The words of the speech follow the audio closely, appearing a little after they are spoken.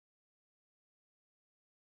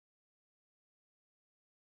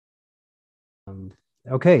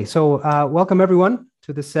Okay, so welcome everyone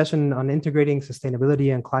to this session on integrating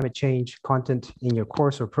sustainability and climate change content in your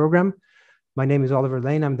course or program. My name is Oliver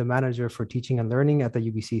Lane. I'm the manager for teaching and learning at the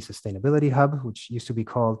UBC Sustainability Hub, which used to be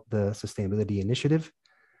called the Sustainability Initiative.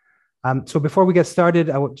 So before we get started,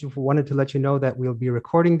 I wanted to let you know that we'll be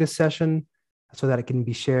recording this session so that it can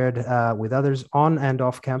be shared with others on and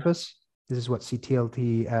off campus. This is what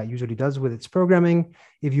CTLT usually does with its programming.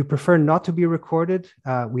 If you prefer not to be recorded,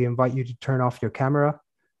 we invite you to turn off your camera,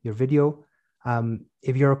 your video.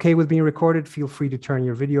 If you're okay with being recorded, feel free to turn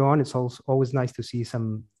your video on. It's always nice to see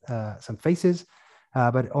some faces,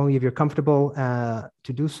 but only if you're comfortable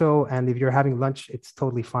to do so. And if you're having lunch, it's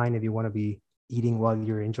totally fine if you want to be eating while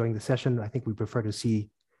you're enjoying the session. I think we prefer to see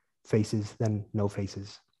faces than no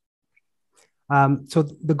faces. So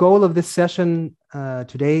the goal of this session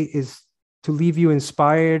today is to leave you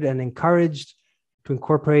inspired and encouraged to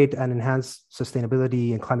incorporate and enhance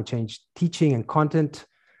sustainability and climate change teaching and content.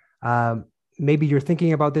 Maybe you're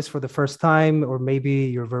thinking about this for the first time, or maybe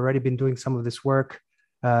you've already been doing some of this work.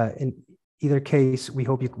 In either case, we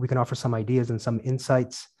hope we can offer some ideas and some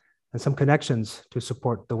insights and some connections to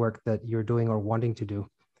support the work that you're doing or wanting to do.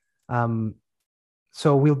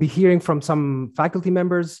 So we'll be hearing from some faculty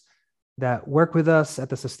members that work with us at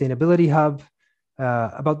the Sustainability Hub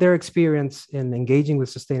about their experience in engaging with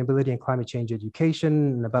sustainability and climate change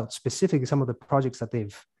education, and about specifically some of the projects that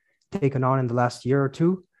they've taken on in the last year or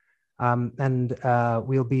two.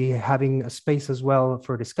 We'll be having a space as well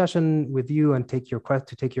for discussion with you and take your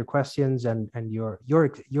questions and your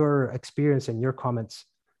experience and your comments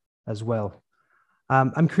as well.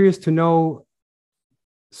 I'm curious to know,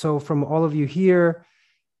 so from all of you here,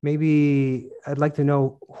 maybe I'd like to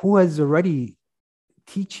know who has already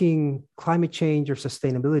teaching climate change or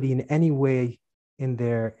sustainability in any way in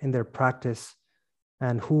their practice,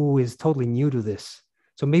 and who is totally new to this.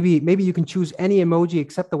 So maybe you can choose any emoji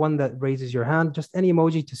except the one that raises your hand, just any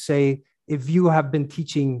emoji to say if you have been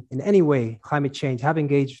teaching in any way climate change, have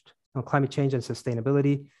engaged on climate change and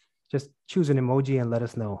sustainability. Just choose an emoji and let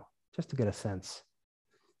us know, just to get a sense.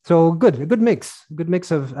 So a good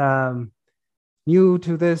mix of new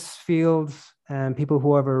to this field and people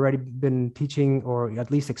who have already been teaching or at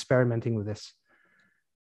least experimenting with this.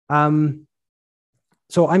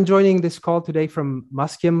 So I'm joining this call today from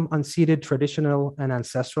Musqueam unceded traditional and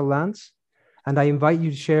ancestral lands. And I invite you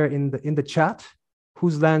to share in the chat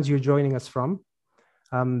whose lands you're joining us from.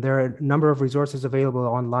 There are a number of resources available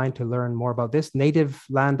online to learn more about this.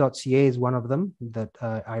 Nativeland.ca is one of them that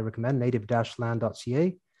I recommend,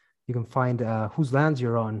 native-land.ca. You can find whose lands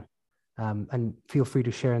you're on, and feel free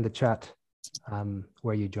to share in the chat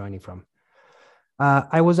where you're joining from.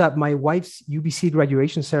 I was at my wife's UBC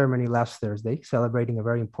graduation ceremony last Thursday, celebrating a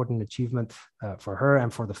very important achievement for her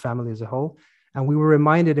and for the family as a whole. And we were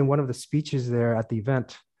reminded in one of the speeches there at the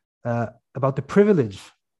event about the privilege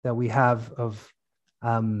that we have of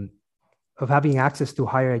having access to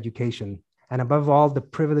higher education. And above all, the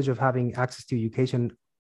privilege of having access to education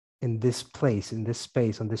in this place, in this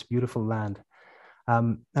space, on this beautiful land.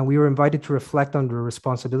 And we were invited to reflect on the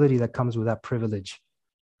responsibility that comes with that privilege.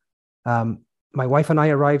 My wife and I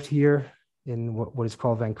arrived here in what is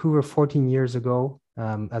called Vancouver 14 years ago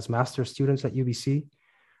as master's students at UBC.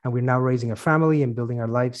 And we're now raising a family and building our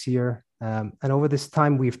lives here. And over this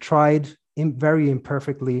time, we've tried very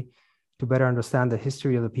imperfectly to better understand the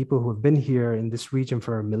history of the people who have been here in this region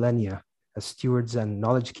for millennia as stewards and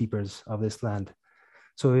knowledge keepers of this land.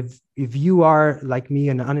 So if you are, like me,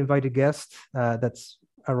 an uninvited guest that's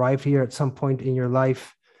arrived here at some point in your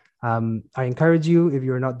life, I encourage you, if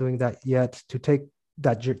you're not doing that yet, to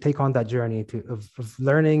take on that journey of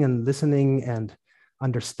learning and listening and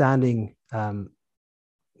understanding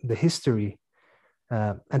the history,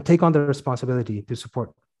 and take on the responsibility to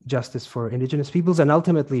support justice for Indigenous peoples and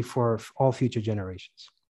ultimately for all future generations.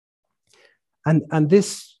 And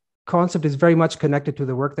this concept is very much connected to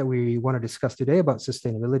the work that we want to discuss today about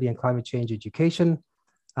sustainability and climate change education,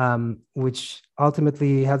 which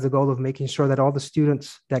ultimately has the goal of making sure that all the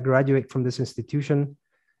students that graduate from this institution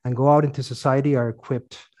and go out into society are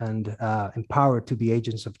equipped and empowered to be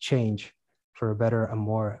agents of change for a better and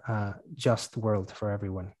more just world for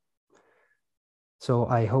everyone. So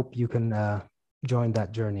I hope you can join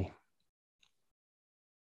that journey.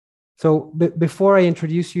 So before I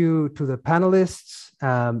introduce you to the panelists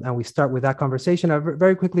and we start with that conversation, I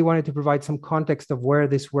very quickly wanted to provide some context of where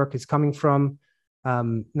this work is coming from,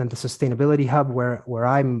 and the Sustainability Hub,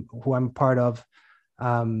 who I'm part of.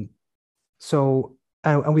 And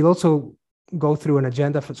we'll also go through an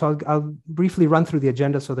agenda. So I'll briefly run through the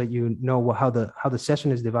agenda so that you know how the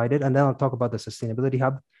session is divided, and then I'll talk about the Sustainability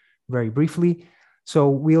Hub very briefly. So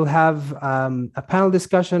we'll have a panel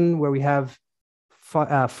discussion where we have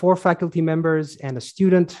 4 faculty members and a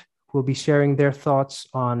student who will be sharing their thoughts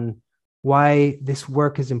on why this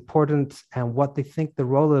work is important and what they think the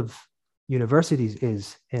role of universities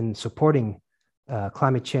is in supporting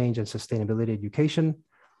climate change and sustainability education.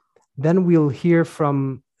 Then we'll hear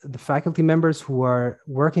from the faculty members who are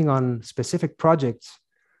working on specific projects,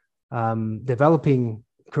 developing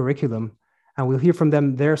curriculum, and we'll hear from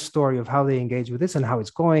them their story of how they engage with this and how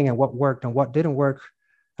it's going and what worked and what didn't work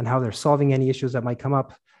and how they're solving any issues that might come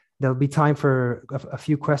up. There'll be time for a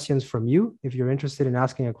few questions from you if you're interested in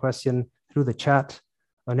asking a question through the chat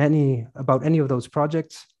on about any of those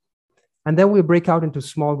projects. And then we'll break out into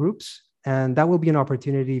small groups, and that will be an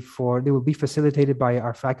opportunity they will be facilitated by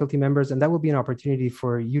our faculty members, and that will be an opportunity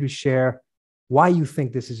for you to share why you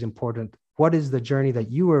think this is important. What is the journey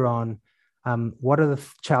that you are on? What are the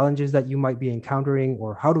challenges that you might be encountering,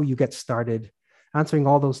 or how do you get started? Answering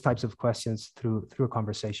all those types of questions through a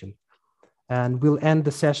conversation. And we'll end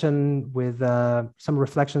the session with some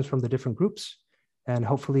reflections from the different groups and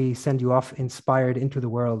hopefully send you off inspired into the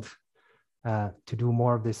world to do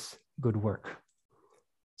more of this good work.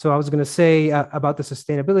 So I was going to say about the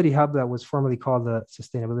Sustainability Hub that was formerly called the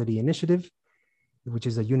Sustainability Initiative, which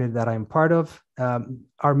is a unit that I'm part of.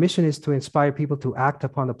 Our mission is to inspire people to act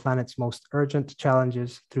upon the planet's most urgent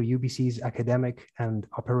challenges through UBC's academic and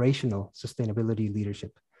operational sustainability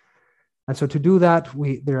leadership. And so to do that,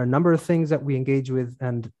 there are a number of things that we engage with.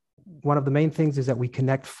 And one of the main things is that we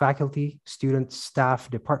connect faculty, students, staff,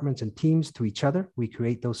 departments, and teams to each other. We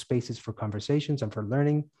create those spaces for conversations and for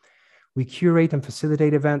learning. We curate and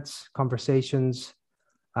facilitate events, conversations.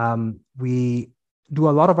 We do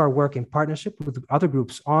a lot of our work in partnership with other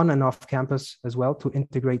groups on and off campus as well to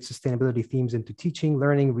integrate sustainability themes into teaching,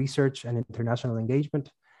 learning, research, and international engagement.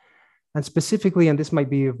 And specifically, and this might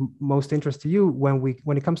be of most interest to you,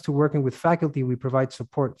 when it comes to working with faculty, we provide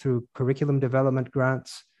support through curriculum development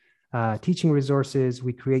grants, teaching resources.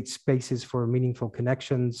 We create spaces for meaningful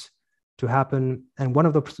connections to happen. And one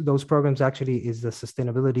of those programs actually is the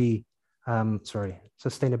Sustainability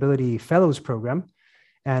Fellows Program.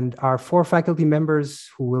 And our 4 faculty members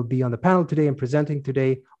who will be on the panel today and presenting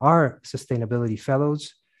today are Sustainability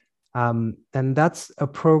Fellows. And that's a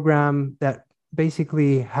program that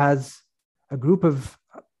basically has a group of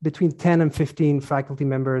between 10 and 15 faculty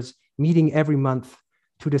members meeting every month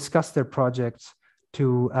to discuss their projects,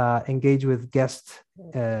 to engage with guest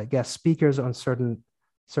speakers on certain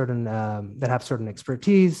that have certain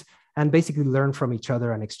expertise, and basically learn from each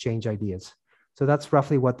other and exchange ideas. So that's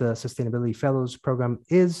roughly what the Sustainability Fellows Program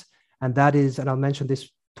is. And that is, and I'll mention this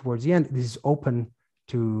towards the end, it is open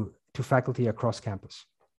to faculty across campus.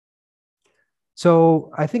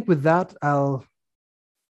 So I think with that, I'll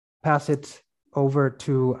pass it over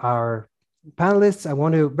to our panelists. I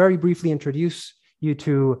want to very briefly introduce you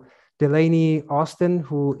to Delaney Austin,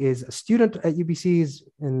 who is a student at UBC, is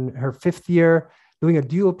in her 5th year, doing a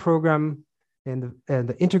dual program in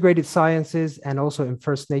the integrated sciences and also in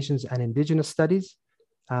First Nations and Indigenous studies.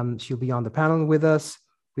 She'll be on the panel with us.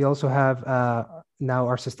 We also have now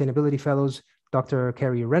our Sustainability Fellows, Dr.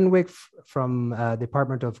 Carrie Renwick from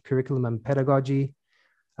Department of Curriculum and Pedagogy,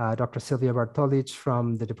 Dr. Sylvia Bartolich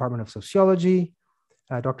from the Department of Sociology,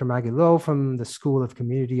 Dr. Maggie Lowe from the School of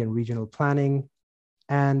Community and Regional Planning,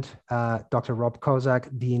 and Dr. Rob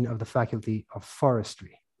Kozak, Dean of the Faculty of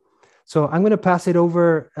Forestry. So I'm going to pass it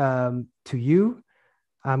over to you.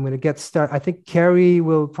 I'm going to get started. I think Carrie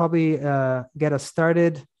will probably get us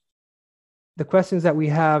started. The questions that we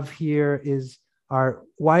have here are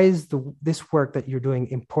why is this work that you're doing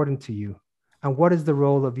important to you? And what is the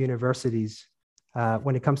role of universities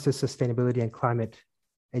when it comes to sustainability and climate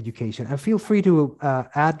education? And feel free to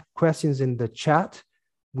add questions in the chat.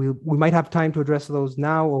 We might have time to address those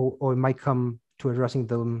now, or we might come to addressing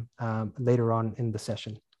them later on in the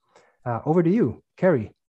session. Over to you,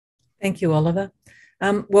 Carrie. Thank you, Oliver.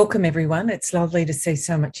 Welcome, everyone. It's lovely to see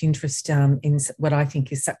so much interest in what I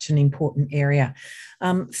think is such an important area.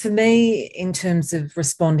 For me, in terms of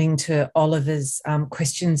responding to Oliver's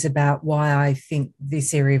questions about why I think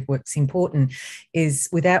this area of work's important, is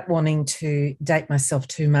without wanting to date myself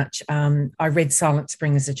too much, I read Silent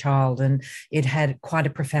Spring as a child, and it had quite a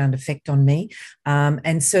profound effect on me.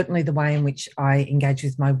 And certainly the way in which I engage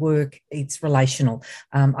with my work, it's relational.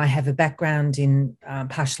 I have a background in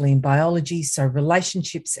partially in biology, so relationships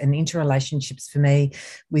and interrelationships for me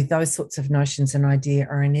with those sorts of notions and idea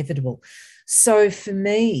are inevitable. So for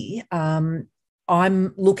me,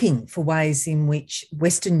 I'm looking for ways in which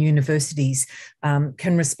Western universities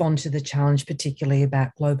can respond to the challenge, particularly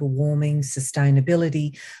about global warming,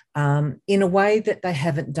 sustainability, in a way that they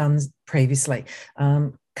haven't done previously.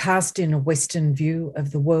 Cast in a Western view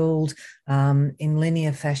of the world, in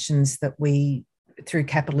linear fashions that through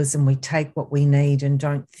capitalism, we take what we need and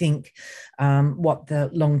don't think what the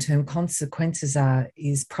long-term consequences are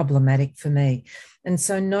is problematic for me. And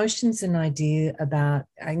so notions and idea about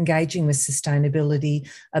engaging with sustainability,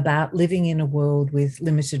 about living in a world with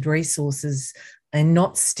limited resources and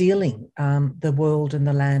not stealing the world and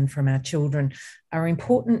the land from our children are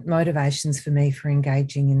important motivations for me for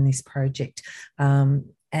engaging in this project.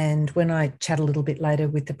 And when I chat a little bit later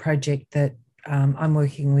with the project that I'm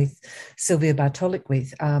working with Sylvia Bartolic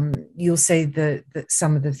with, you'll see that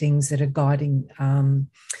some of the things that are guiding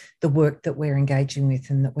the work that we're engaging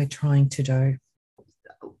with and that we're trying to do.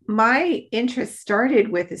 My interest started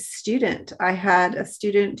with a student. I had a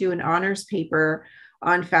student do an honors paper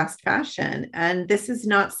on fast fashion, and this is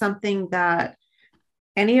not something that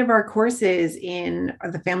any of our courses in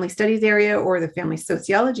the family studies area or the family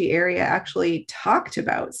sociology area actually talked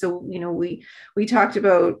about. So, you know, we talked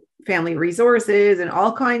about family resources and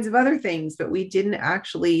all kinds of other things, but we didn't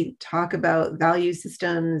actually talk about value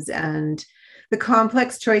systems and the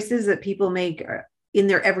complex choices that people make in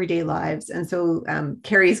their everyday lives. And so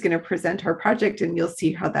Carrie is going to present our project, and you'll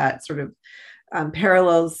see how that sort of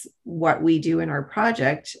parallels what we do in our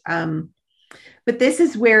project. But this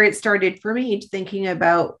is where it started for me, thinking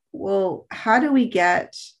about, well, how do we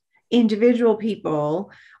get individual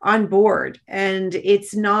people on board? And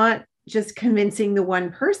it's not just convincing the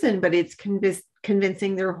one person, but it's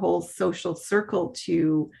convincing their whole social circle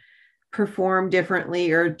to perform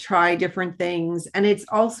differently or try different things. And it's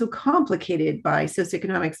also complicated by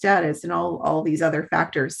socioeconomic status and all these other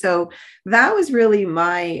factors. So that was really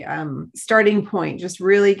my starting point, just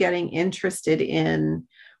really getting interested in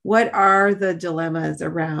what are the dilemmas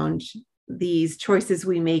around these choices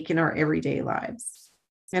we make in our everyday lives.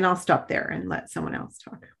 And I'll stop there and let someone else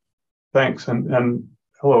talk. Thanks. And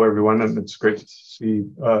hello, everyone. And it's great to see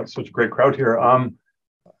such a great crowd here.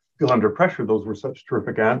 Feel under pressure. Those were such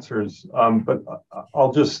terrific answers. But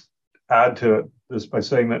I'll just add to this by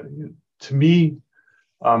saying that, to me,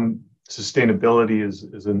 sustainability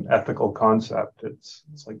is an ethical concept. It's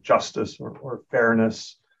like justice or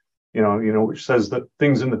fairness, which says that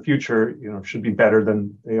things in the future, should be better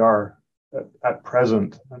than they are at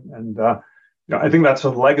present. And I think that's a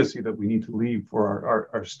legacy that we need to leave for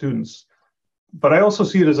our students. But I also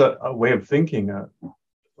see it as a way of thinking,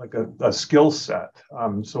 like a skill set.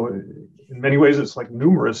 So in many ways, it's like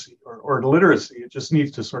numeracy or literacy. It just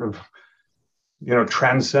needs to sort of,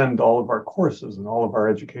 transcend all of our courses and all of our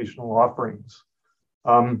educational offerings.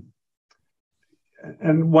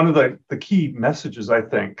 And one of the key messages, I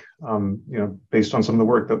think, based on some of the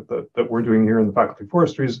work that we're doing here in the Faculty of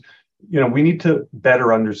Forestry is, we need to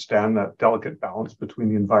better understand that delicate balance between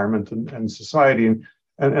the environment and society,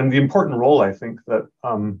 and the important role, I think, that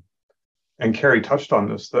and Carrie touched on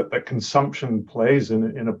this, that consumption plays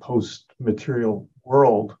in a post-material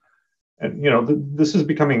world. And, this is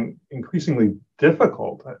becoming increasingly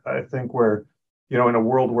difficult, I think, where, in a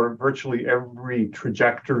world where virtually every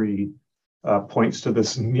trajectory points to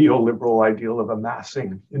this neoliberal ideal of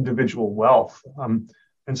amassing individual wealth.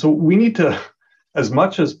 And so we need to, as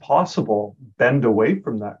much as possible, bend away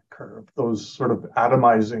from that curve, those sort of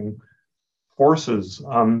atomizing forces,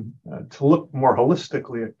 to look more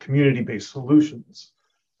holistically at community-based solutions,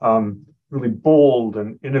 really bold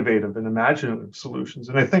and innovative and imaginative solutions.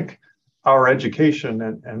 And I think our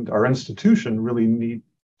education and our institution really need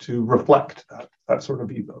to reflect that sort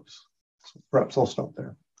of ethos. So perhaps I'll stop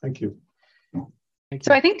there. Thank you.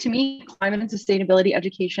 So I think, to me, climate and sustainability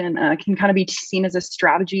education can kind of be seen as a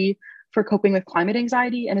strategy for coping with climate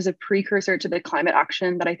anxiety and as a precursor to the climate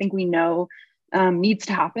action that I think we know needs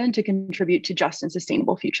to happen to contribute to just and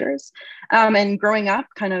sustainable futures. And growing up,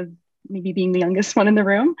 kind of maybe being the youngest one in the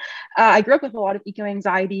room, I grew up with a lot of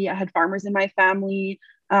eco-anxiety. I had farmers in my family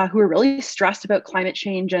who were really stressed about climate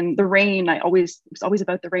change and the rain. It was always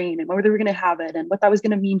about the rain and whether they were going to have it and what that was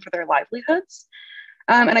going to mean for their livelihoods.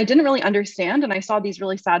 And I didn't really understand. And I saw these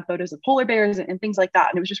really sad photos of polar bears and things like that.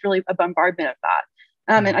 And it was just really a bombardment of that.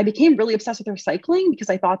 And I became really obsessed with recycling because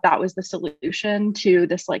I thought that was the solution to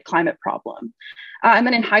this climate problem. And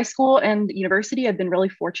then in high school and university, I've been really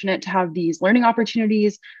fortunate to have these learning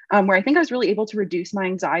opportunities where I think I was really able to reduce my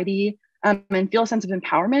anxiety and feel a sense of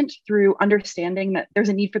empowerment through understanding that there's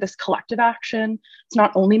a need for this collective action. It's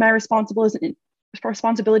not only my responsibility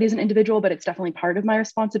as an individual, but it's definitely part of my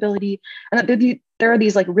responsibility. And that there are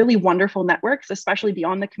these really wonderful networks, especially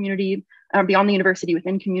beyond the community, beyond the university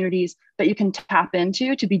within communities that you can tap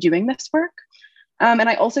into to be doing this work. And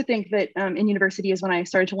I also think that in university is when I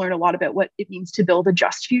started to learn a lot about what it means to build a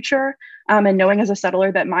just future, and knowing as a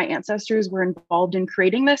settler that my ancestors were involved in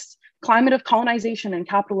creating this climate of colonization and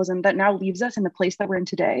capitalism that now leaves us in the place that we're in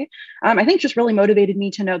today. I think just really motivated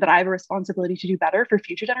me to know that I have a responsibility to do better for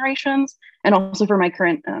future generations and also for my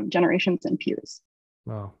current generations and peers.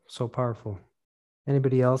 Wow, so powerful.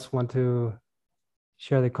 Anybody else want to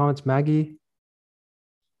share the comments? Maggie?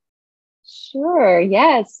 Sure.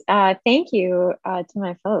 Yes. Thank you to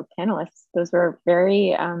my fellow panelists. Those were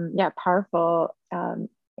very, powerful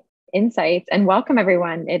insights. And welcome,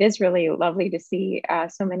 everyone. It is really lovely to see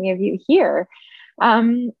so many of you here.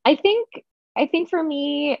 I think for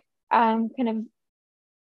me, kind of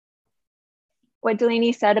what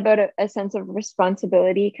Delaney said about a sense of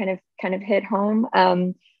responsibility kind of hit home.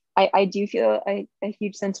 I do feel a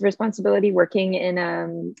huge sense of responsibility working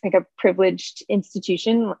in like a privileged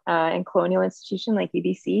institution and colonial institution like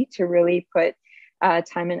UBC to really put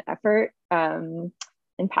time and effort and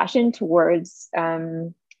passion towards,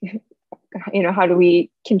 how do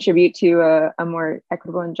we contribute to a more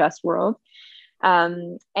equitable and just world.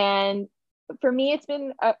 And for me, it's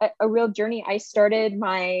been a real journey. I started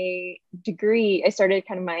my degree, I started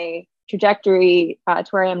kind of my trajectory to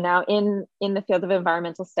where I am now in the field of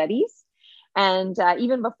environmental studies. And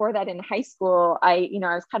even before that in high school, I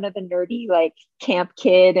was kind of the nerdy like camp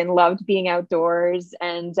kid and loved being outdoors,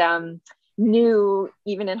 and knew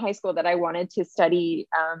even in high school that I wanted to study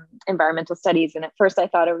environmental studies. And at first I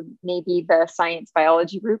thought it would maybe the science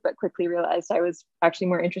biology route, but quickly realized I was actually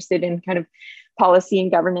more interested in kind of policy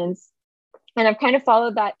and governance. And I've kind of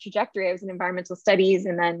followed that trajectory. I was in environmental studies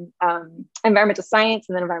and then environmental science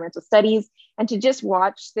and then environmental studies. And to just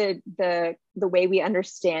watch the way we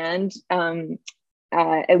understand,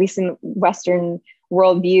 at least in Western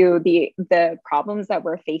worldview, the problems that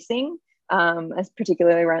we're facing, as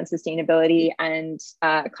particularly around sustainability and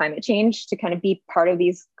climate change, to kind of be part of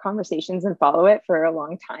these conversations and follow it for a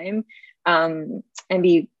long time, and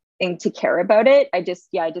to care about it. I just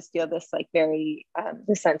feel this like very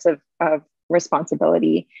the sense of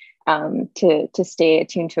responsibility to stay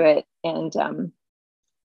attuned to it, and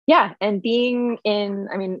and being in,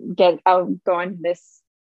 I'll go on this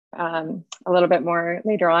a little bit more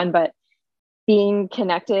later on, but being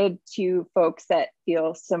connected to folks that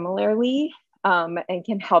feel similarly and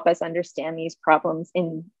can help us understand these problems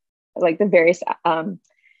in like the various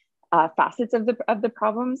facets of the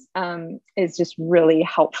problems is just really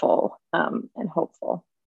helpful and hopeful.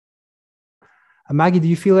 Maggie, do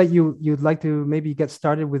you feel like you'd like to maybe get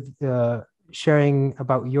started with sharing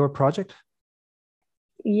about your project?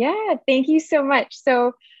 Yeah, thank you so much.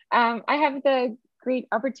 So I have the great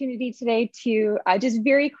opportunity today to just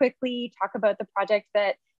very quickly talk about the project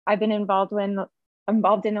that I've been involved in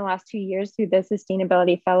the last 2 years through the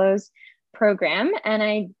Sustainability Fellows program.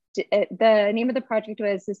 And the name of the project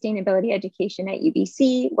was Sustainability Education at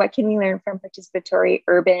UBC. What can we learn from participatory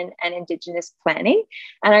urban and Indigenous planning?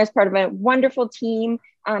 And I was part of a wonderful team,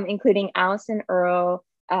 including Allison Earle,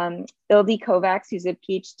 Ildi Kovacs, who's a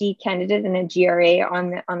PhD candidate and a GRA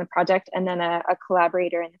on the project, and then a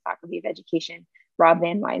collaborator in the Faculty of Education, Rob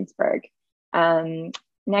Van Weinsberg.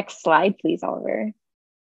 Next slide, please, Oliver.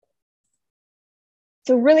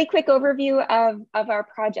 So really quick overview of our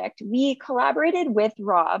project. We collaborated with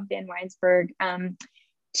Rob Van Weinsberg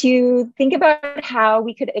to think about how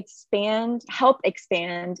we could help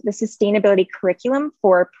expand the sustainability curriculum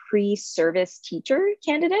for pre-service teacher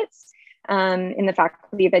candidates in the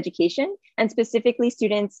Faculty of Education, and specifically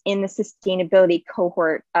students in the sustainability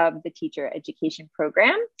cohort of the teacher education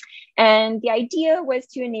program. And the idea was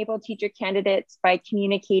to enable teacher candidates by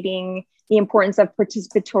communicating the importance of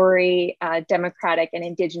participatory, democratic, and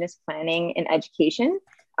Indigenous planning in education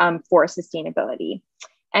for sustainability.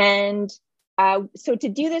 And so to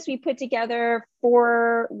do this, we put together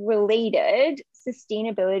 4 related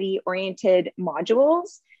sustainability-oriented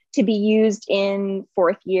modules to be used in a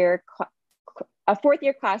fourth year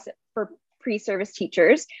class for pre-service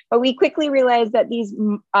teachers. But we quickly realized that these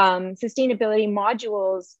sustainability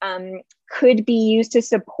modules could be used to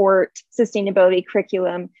support sustainability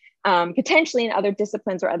curriculum potentially in other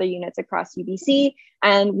disciplines or other units across UBC.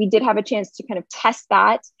 And we did have a chance to kind of test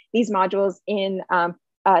these modules in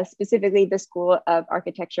specifically the School of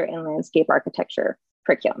Architecture and Landscape Architecture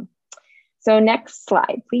curriculum. So next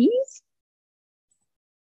slide, please.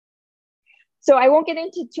 So I won't get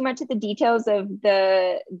into too much of the details of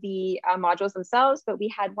the modules themselves, but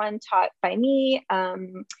we had one taught by me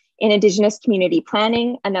in Indigenous community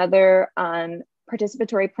planning, another on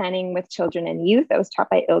participatory planning with children and youth that was taught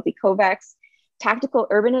by Ildi Kovacs, Tactical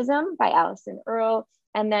Urbanism by Alison Earle,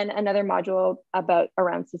 and then another module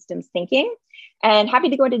around systems thinking. And happy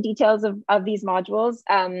to go into details of these modules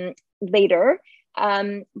later.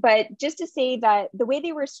 But just to say that the way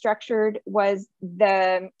they were structured was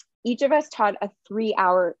each of us taught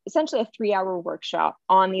essentially a 3-hour workshop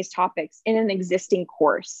on these topics in an existing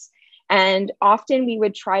course. And often we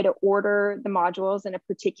would try to order the modules in a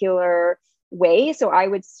particular way. So I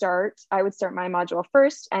would start my module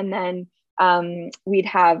first, and then we'd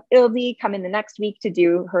have Ildi come in the next week to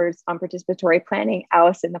do hers on participatory planning,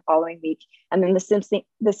 Alice in the following week. And then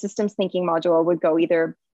the systems thinking module would go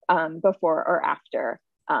either before or after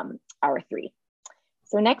hour 3.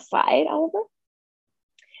 So next slide, Oliver.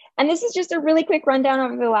 And this is just a really quick rundown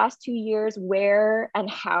over the last 2 years where and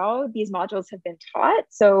how these modules have been taught.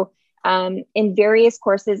 So in various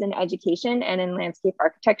courses in education and in landscape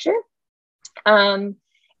architecture.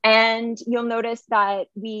 And you'll notice that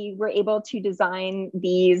we were able to design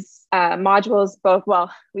these modules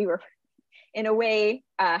we were in a way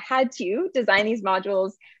had to design these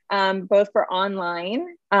modules both for online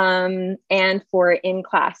and for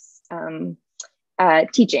in-class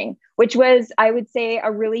teaching, which was, I would say,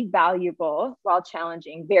 a really valuable, while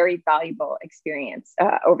challenging, very valuable experience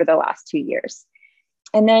over the last 2 years.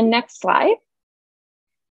 And then next slide.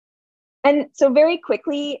 And so very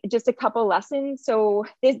quickly, just a couple lessons. So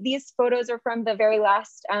these photos are from the very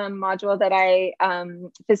last module that I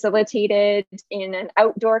facilitated in an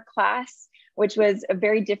outdoor class, which was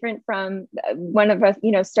very different from one of us,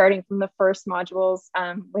 starting from the first modules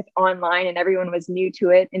with online, and everyone was new to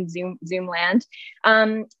it in Zoom land.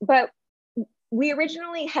 But we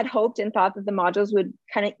originally had hoped and thought that the modules would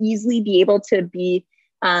kind of easily be able to be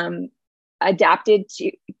adapted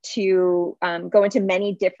to go into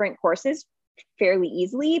many different courses fairly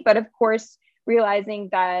easily. But of course, realizing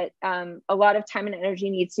that a lot of time and energy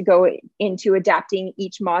needs to go into adapting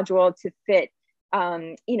each module to fit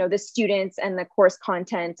the students and the course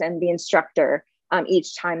content and the instructor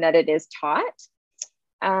each time that it is taught.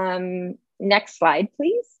 Next slide,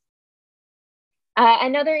 please.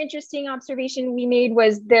 Another interesting observation we made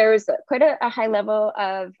was there's quite a high level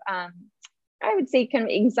of I would say kind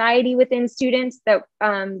of anxiety within students that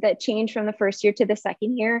that changed from the first year to the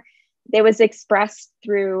second year. That was expressed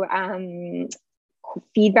through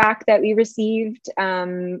feedback that we received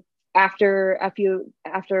after a few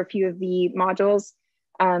of the modules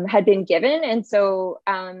had been given. And so,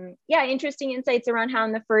 interesting insights around how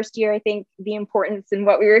in the first year, I think the importance and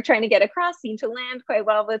what we were trying to get across seemed to land quite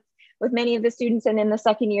well with many of the students. And in the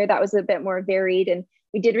second year, that was a bit more varied. And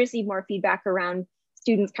we did receive more feedback around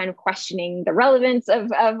students kind of questioning the relevance of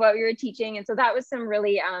what we were teaching. And so that was some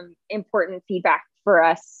really important feedback for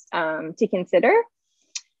us to consider.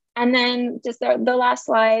 And then just the last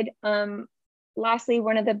slide. Lastly,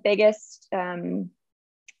 one of the biggest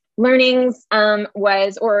learnings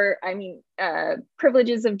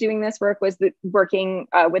privileges of doing this work was working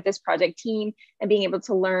with this project team and being able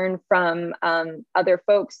to learn from other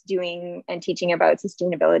folks doing and teaching about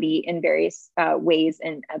sustainability in various ways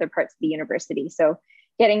in other parts of the university. So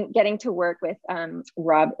getting to work with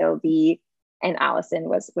Rob, Ildi, and Allison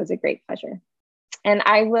was a great pleasure. And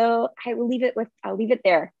I'll leave it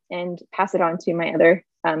there and pass it on to my other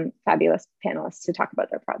fabulous panelists to talk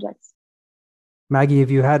about their projects. Maggie,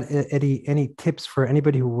 if you had any tips for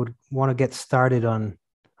anybody who would want to get started on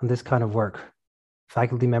this kind of work,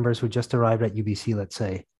 faculty members who just arrived at UBC, let's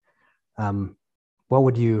say, what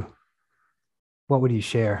would you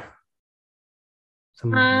share?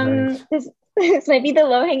 Some learnings. This might be the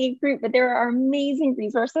low-hanging fruit, but there are amazing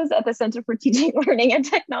resources at the Center for Teaching, Learning, and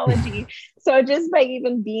Technology. So just by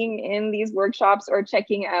even being in these workshops or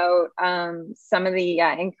checking out some of the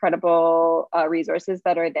incredible resources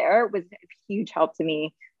that are there was a huge help to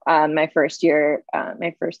me my first year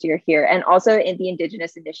here. And also in the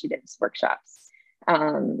Indigenous Initiatives workshops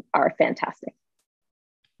are fantastic.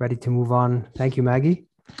 Ready to move on. Thank you, Maggie.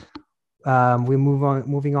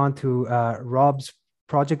 Moving on to Rob's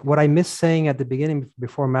project. What I missed saying at the beginning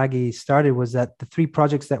before Maggie started was that the 3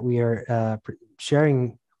 projects that we are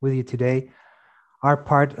sharing with you today are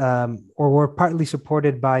were partly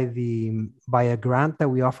supported by a grant that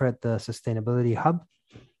we offer at the Sustainability Hub,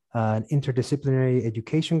 an interdisciplinary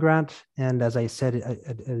education grant. And as I said,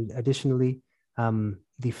 additionally,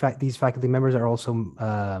 these faculty members are also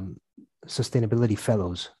sustainability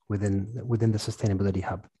fellows within the Sustainability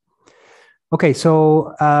Hub. Okay,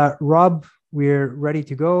 so Rob, we're ready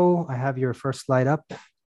to go. I have your first slide up.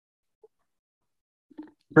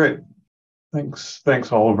 Great.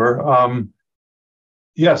 Thanks, Oliver.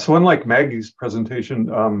 So unlike Maggie's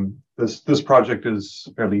presentation, this project is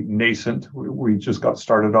fairly nascent. We just got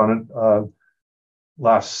started on it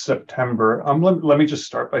last September. Let me just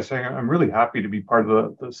start by saying I'm really happy to be part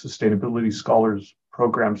of the Sustainability Scholars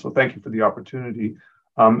program. So thank you for the opportunity.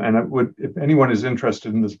 And it would, if anyone is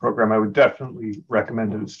interested in this program, I would definitely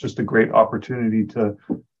recommend it. It's just a great opportunity to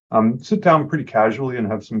sit down pretty casually and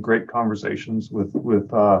have some great conversations with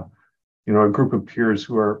a group of peers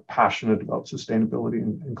who are passionate about sustainability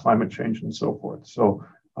and climate change and so forth. So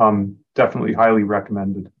definitely highly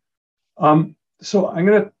recommended. So I'm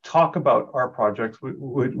going to talk about our project,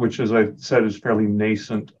 which, as I said, is fairly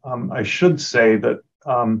nascent. I should say that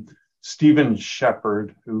Stephen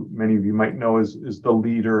Shepard, who many of you might know, is the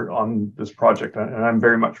leader on this project, and I'm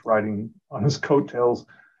very much riding on his coattails.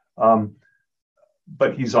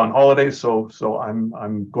 But he's on holiday, so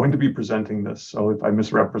I'm going to be presenting this. So if I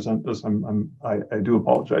misrepresent this, I do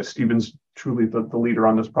apologize. Stephen's truly the leader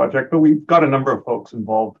on this project, but we've got a number of folks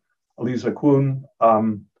involved. Elisa Kuhn,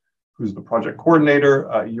 who's the project coordinator,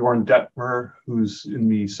 Jorn Detmer, who's in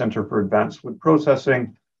the Center for Advanced Wood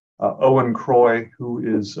Processing, Owen Croy,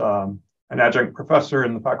 who is an adjunct professor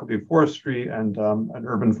in the Faculty of Forestry and an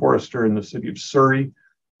urban forester in the city of Surrey,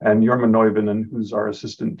 and Jorma Neuvinen, who's our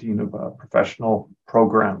assistant dean of professional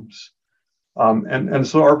programs. And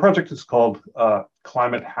so our project is called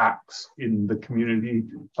Climate Hacks in the Community,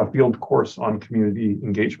 a field course on community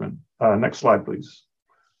engagement. Next slide, please.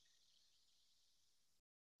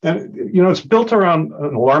 And, it's built around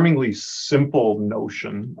an alarmingly simple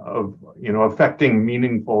notion of, affecting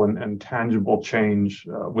meaningful and tangible change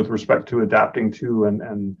with respect to adapting to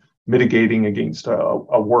and mitigating against a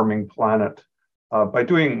warming planet by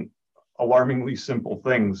doing alarmingly simple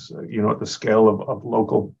things, at the scale of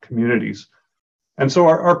local communities. And so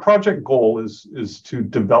our project goal is to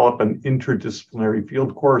develop an interdisciplinary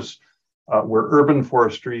field course where urban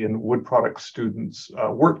forestry and wood products students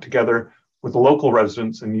work together with the local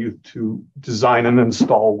residents and youth to design and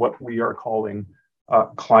install what we are calling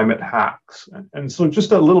climate hacks. And so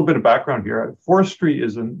just a little bit of background here. Forestry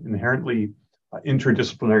is an inherently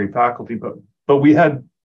interdisciplinary faculty, but we had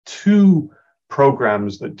two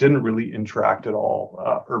programs that didn't really interact at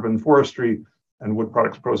all, urban forestry and wood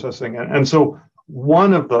products processing. And so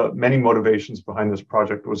one of the many motivations behind this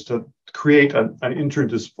project was to create an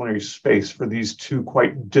interdisciplinary space for these two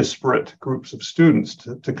quite disparate groups of students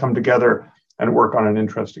to come together and work on an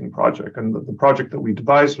interesting project. And the project that we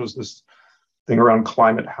devised was this thing around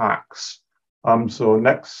climate hacks. So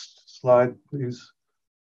next slide, please.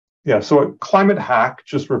 Yeah, so a climate hack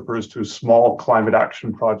just refers to small climate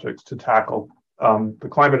action projects to tackle the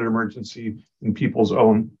climate emergency in people's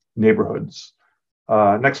own neighborhoods.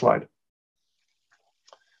 Next slide.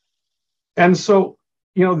 And so,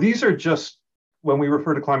 these are just, when we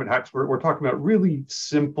refer to climate hacks, we're talking about really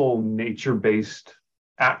simple nature-based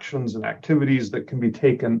actions and activities that can be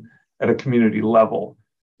taken at a community level,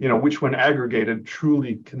 which when aggregated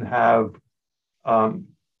truly can have,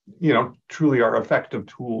 truly are effective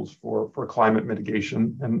tools for climate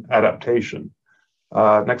mitigation and adaptation.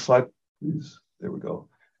 Next slide, please. There we go.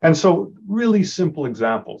 And so really simple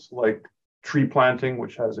examples like tree planting,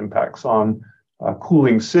 which has impacts on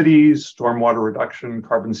cooling cities, stormwater reduction,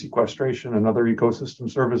 carbon sequestration, and other ecosystem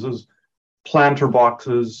services, planter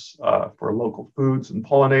boxes for local foods and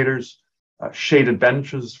pollinators, shaded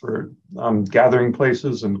benches for gathering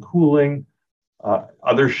places and cooling,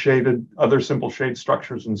 other simple shade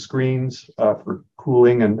structures and screens for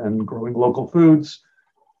cooling and growing local foods,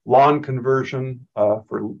 lawn conversion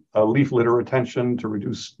for leaf litter retention to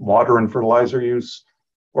reduce water and fertilizer use,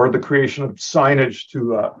 or the creation of signage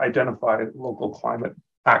to identify local climate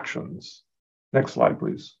actions. Next slide,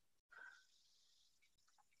 please.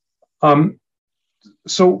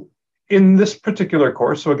 So in this particular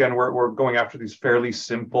course, so again, we're going after these fairly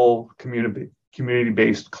simple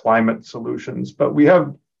community-based climate solutions, but we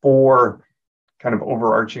have 4 kind of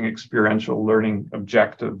overarching experiential learning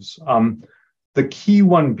objectives. The key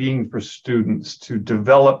one being for students to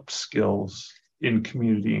develop skills in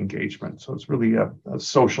community engagement. So it's really a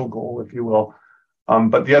social goal, if you will.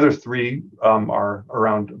 But the other 3 are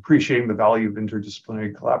around appreciating the value of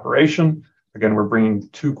interdisciplinary collaboration. Again, we're bringing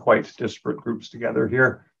 2 quite disparate groups together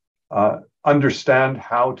here. Understand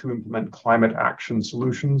how to implement climate action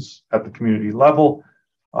solutions at the community level,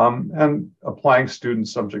 and applying student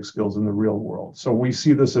subject skills in the real world. So we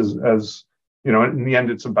see this as in the end,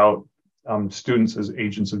 it's about students as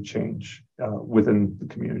agents of change within the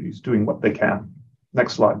communities, doing what they can.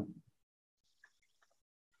 Next slide.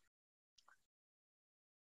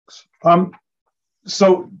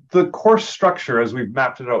 So the course structure, as we've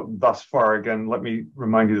mapped it out thus far, again, let me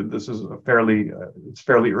remind you that this is it's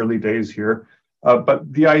fairly early days here,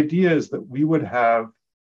 but the idea is that we would have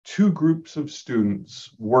 2 groups of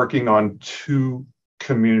students working on 2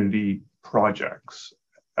 community projects,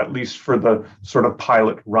 at least for the sort of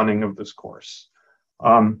pilot running of this course.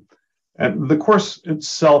 And the course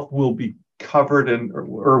itself will be covered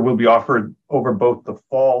or will be offered over both the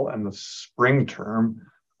fall and the spring term,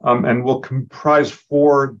 and will comprise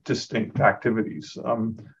 4 distinct activities.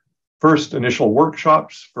 First, initial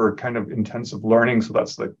workshops for kind of intensive learning. So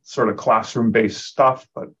that's the sort of classroom-based stuff.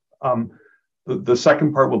 But the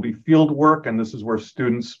second part will be field work. And this is where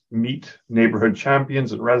students meet neighborhood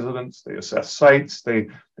champions and residents. They assess sites. They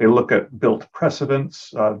look at built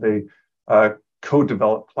precedents. They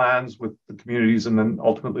co-develop plans with the communities, and then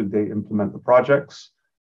ultimately they implement the projects.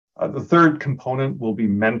 The third component will be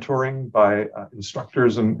mentoring by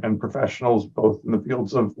instructors and professionals, both in the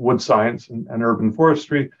fields of wood science and urban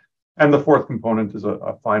forestry. And the fourth component is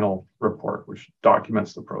a final report, which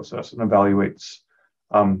documents the process and evaluates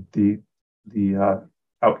the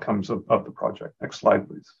outcomes of the project. Next slide,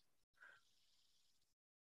 please.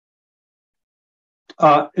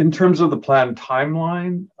 In terms of the planned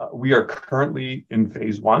timeline, we are currently in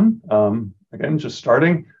phase 1, again, just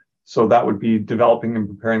starting. So that would be developing and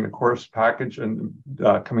preparing the course package and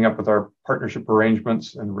coming up with our partnership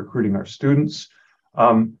arrangements and recruiting our students.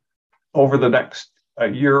 Over the next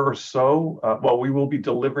year or so, we will be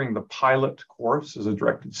delivering the pilot course as a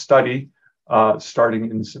directed study starting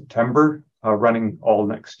in September, running all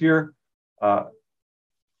next year.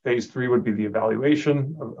 Phase 3 would be the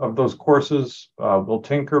evaluation of those courses. We'll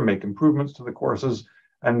tinker, make improvements to the courses,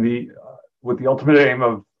 and with the ultimate aim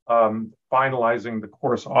of finalizing the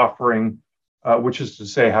course offering, which is to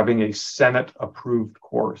say having a Senate-approved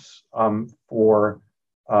course for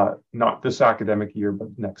not this academic year, but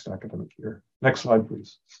next academic year. Next slide,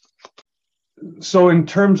 please. So in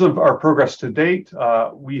terms of our progress to date,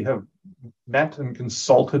 we have met and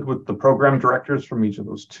consulted with the program directors from each of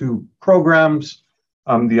those 2 programs.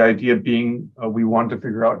 The idea being we wanted to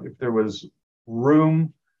figure out if there was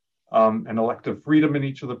room and elective freedom in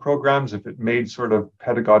each of the programs, if it made sort of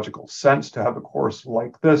pedagogical sense to have a course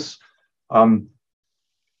like this.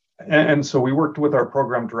 And so we worked with our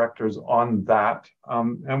program directors on that.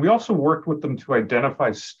 And we also worked with them to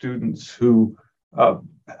identify students who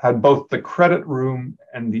had both the credit room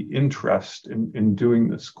and the interest in doing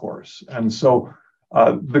this course. And so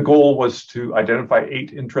the goal was to identify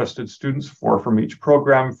 8 interested students, 4 from each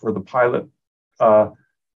program for the pilot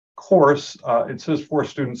course. It says 4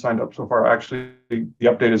 students signed up so far. Actually, the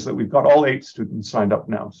update is that we've got all 8 students signed up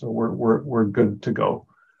now, so we're good to go.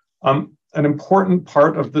 An important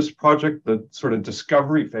part of this project, the sort of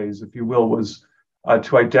discovery phase, if you will, was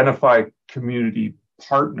to identify community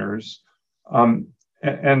partners.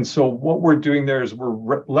 And so what we're doing there is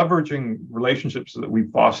we're leveraging relationships that we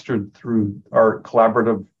fostered through our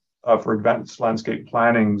collaborative for advanced landscape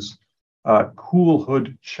planning's Cool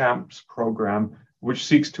Hood Champs program, which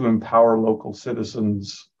seeks to empower local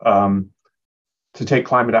citizens to take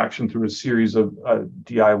climate action through a series of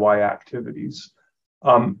DIY activities.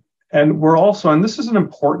 And we're also, and this is an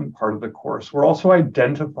important part of the course, we're also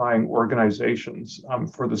identifying organizations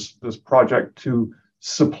for this project to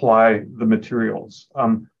supply the materials.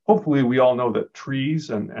 Hopefully we all know that trees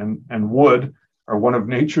and wood are one of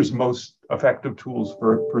nature's most effective tools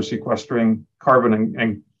for sequestering carbon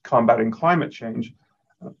and combating climate change.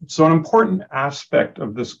 So an important aspect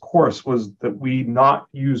of this course was that we not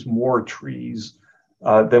use more trees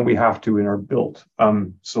than we have to in our built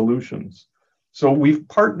solutions. So we've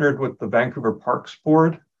partnered with the Vancouver Parks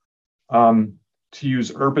Board to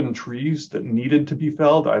use urban trees that needed to be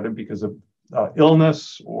felled, either because of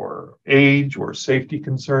illness or age or safety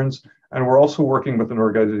concerns. And we're also working with an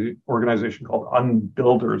organization called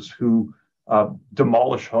Unbuilders who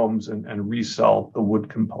demolish homes and resell the wood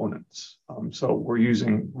components. So we're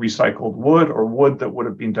using recycled wood or wood that would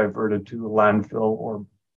have been diverted to a landfill or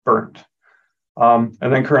burnt. And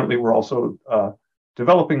then currently we're also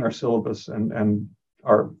developing our syllabus and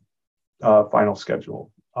our final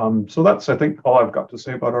schedule. So that's, I think, all I've got to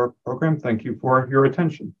say about our program. Thank you for your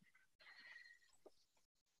attention.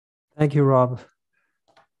 Thank you, Rob.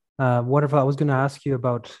 What if I was going to ask you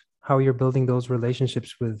about how you're building those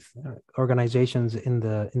relationships with organizations in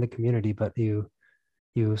the community, but you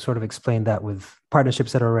sort of explained that with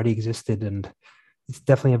partnerships that already existed, and it's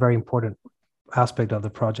definitely a very important aspect of the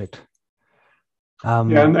project.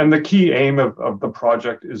 Yeah, and the key aim of the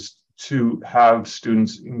project is to have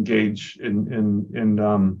students engage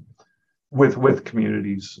with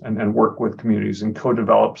communities and work with communities and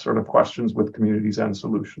co-develop sort of questions with communities and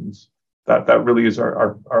solutions. That really is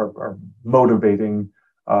our motivating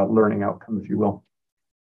learning outcome, if you will.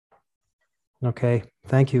 Okay,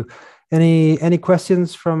 thank you. Any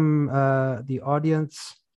questions from the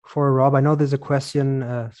audience? for Rob. I know there's a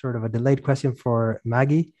question, sort of a delayed question for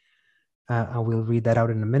Maggie. I will read that out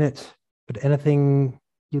in a minute. But anything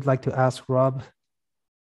you'd like to ask Rob?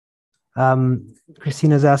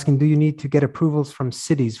 Christina's asking, do you need to get approvals from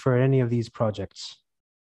cities for any of these projects?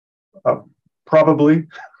 Probably.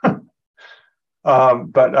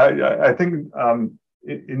 But I think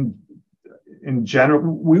in general,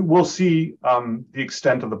 we will see the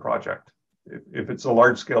extent of the project. If it's a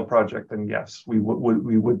large scale project, then yes, we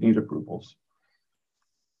would need approvals.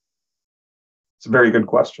 It's a very good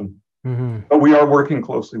question. Mm-hmm. But we are working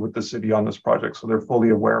closely with the city on this project, so they're fully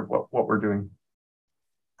aware of what we're doing.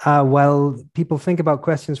 While people think about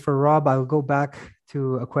questions for Rob, I'll go back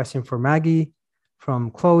to a question for Maggie from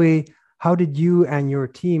Chloe. How did you and your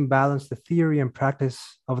team balance the theory and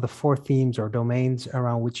practice of the 4 themes or domains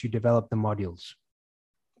around which you developed the modules?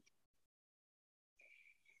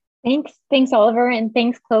 Thanks, Oliver, and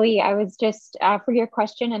thanks, Chloe. I was just for your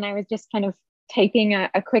question, and I was just kind of typing a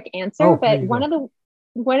quick answer. But one of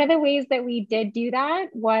the ways that we did do that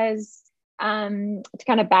was to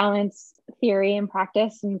kind of balance theory and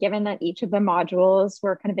practice. And given that each of the modules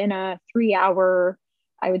were kind of in a 3-hour,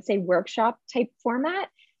 I would say, workshop type format,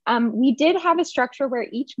 we did have a structure where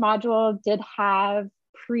each module did have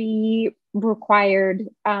pre-required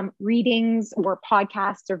readings or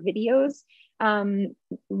podcasts or videos.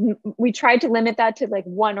 We tried to limit that to like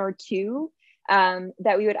 1 or 2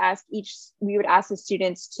 that we would ask the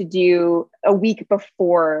students to do a week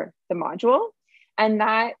before the module. And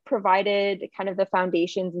that provided kind of the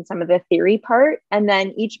foundations and some of the theory part. And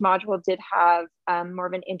then each module did have more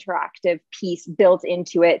of an interactive piece built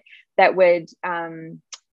into it that would kind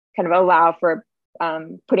of allow for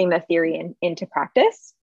putting the theory into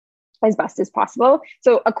practice as best as possible.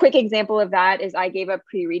 So a quick example of that is I gave a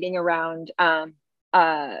pre-reading around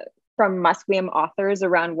from Musqueam authors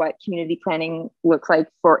around what community planning looks like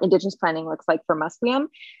for Indigenous planning looks like for Musqueam.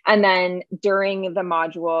 And then during the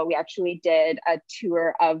module, we actually did a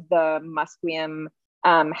tour of the Musqueam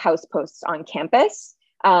house posts on campus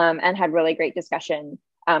and had really great discussion,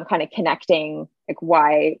 kind of connecting like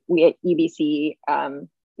why we at UBC,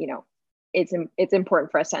 it's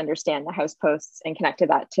important for us to understand the house posts and connect to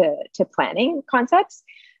that to planning concepts.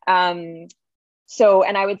 So,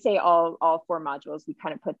 and I would say all 4 modules, we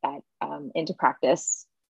kind of put that into practice,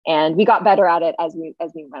 and we got better at it as we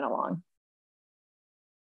went along.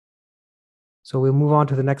 So we'll move on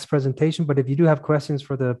to the next presentation, but if you do have questions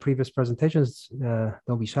for the previous presentations,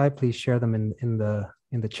 don't be shy, please share them in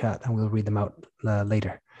the chat and we'll read them out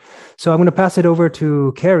later. So I'm going to pass it over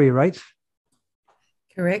to Carrie, right?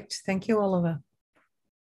 Correct. Thank you, Oliver.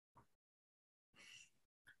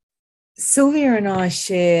 Sylvia and I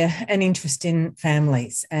share an interest in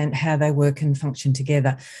families and how they work and function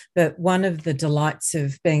together. But one of the delights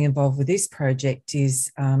of being involved with this project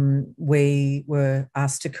is we were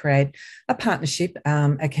asked to create a partnership,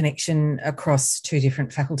 a connection across 2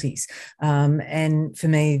 different faculties. And for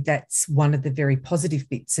me, that's one of the very positive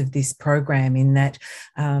bits of this program, in that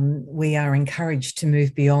we are encouraged to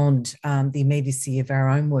move beyond the immediacy of our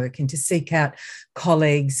own work and to seek out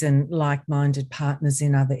colleagues and like-minded partners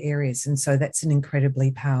in other areas. And so that's an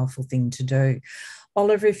incredibly powerful thing to do.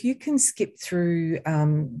 Oliver, if you can skip through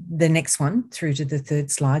the next one through to the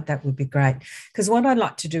 3rd slide, that would be great. Because what I'd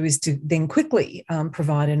like to do is to then quickly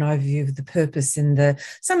provide an overview of the purpose and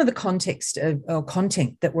some of the context or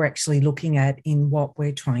content that we're actually looking at in what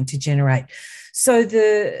we're trying to generate. So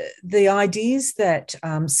the ideas that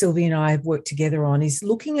Sylvia and I have worked together on is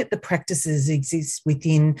looking at the practices that exist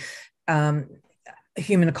within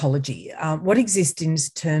human ecology, what exists in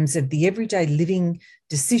terms of the everyday living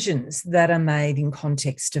decisions that are made in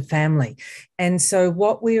context of family. And so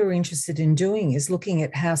what we are interested in doing is looking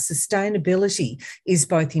at how sustainability is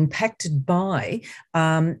both impacted by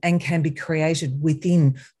and can be created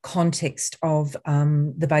within context of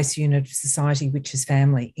the base unit of society, which is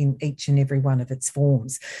family, in each and every one of its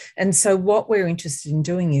forms. And so what we're interested in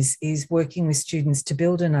doing is working with students to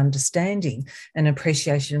build an understanding and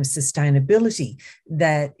appreciation of sustainability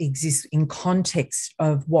that exists in context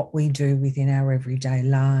of what we do within our everyday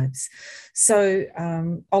lives. So,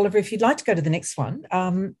 Oliver, if you'd like to go to the next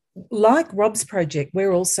one. Like Rob's project,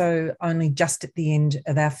 we're also only just at the end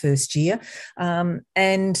of our 1st year.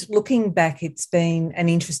 And looking back, it's been an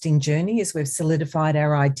interesting journey as we've solidified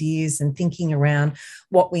our ideas and thinking around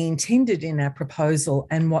what we intended in our proposal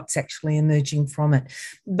and what's actually emerging from it.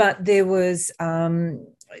 But there was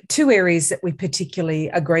 2 areas that we particularly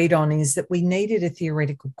agreed on, is that we needed a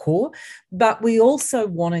theoretical core, but we also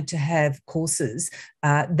wanted to have courses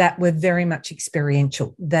that were very much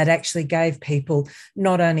experiential, that actually gave people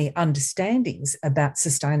not only understandings about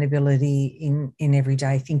sustainability in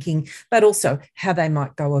everyday thinking, but also how they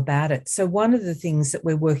might go about it. So one of the things that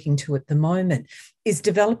we're working to at the moment is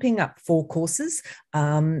developing up 4 courses,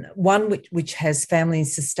 one which has family and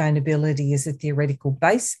sustainability as a theoretical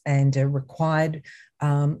base and a required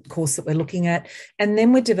course that we're looking at. And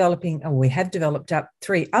then we have developed up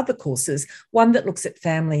 3 other courses, one that looks at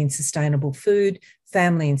family and sustainable food,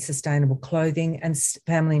 family and sustainable clothing, and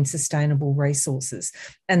family and sustainable resources.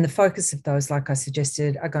 And the focus of those, like I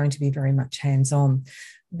suggested, are going to be very much hands-on.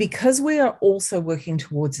 Because we are also working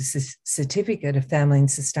towards a certificate of family and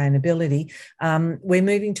sustainability, we're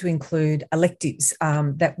moving to include electives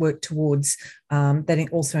that work towards, that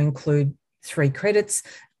also include 3 credits.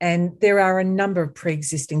 And there are a number of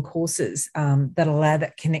pre-existing courses that allow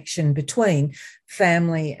that connection between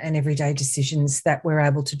family and everyday decisions that we're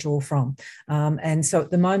able to draw from. And so at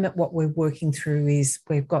the moment, what we're working through is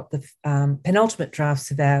we've got the penultimate drafts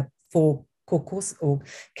of our 4 core course or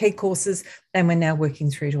key courses, and we're now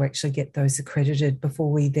working through to actually get those accredited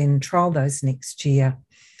before we then trial those next year.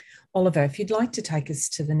 Oliver, if you'd like to take us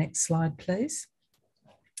to the next slide, please.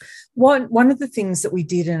 One of the things that we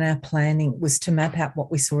did in our planning was to map out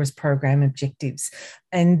what we saw as program objectives,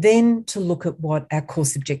 and then to look at what our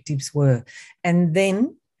course objectives were. And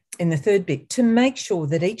then in the third bit, to make sure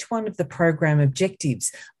that each one of the program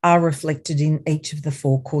objectives are reflected in each of the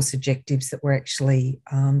 4 course objectives that we're actually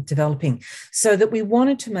developing. So that we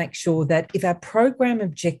wanted to make sure that if our program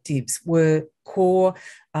objectives were core,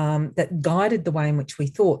 that guided the way in which we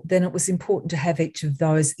thought, then it was important to have each of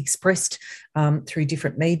those expressed through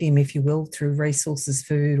different medium, if you will, through resources,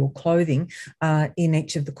 food or clothing in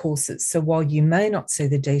each of the courses. So while you may not see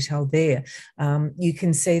the detail there, you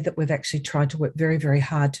can see that we've actually tried to work very, very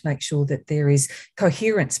hard to make sure that there is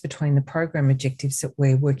coherence between the program objectives that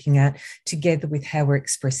we're working at together with how we're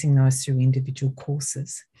expressing those through individual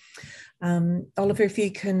courses. Oliver, if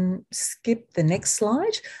you can skip the next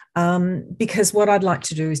slide, because what I'd like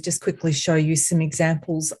to do is just quickly show you some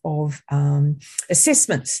examples of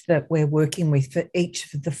assessments that we're working with for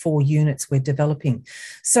each of the 4 units we're developing.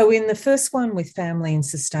 So in the first one with family and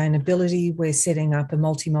sustainability, we're setting up a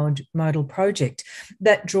multimodal project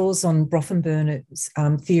that draws on Brofenberner's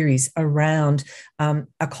theories around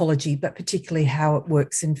ecology, but particularly how it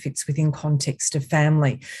works and fits within context of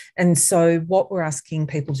family. And so what we're asking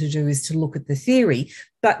people to do is to look at the theory,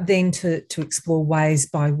 but then to explore ways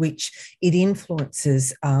by which it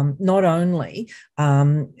influences not only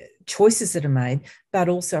choices that are made, but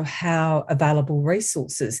also how available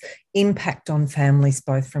resources impact on families,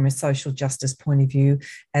 both from a social justice point of view,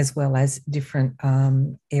 as well as different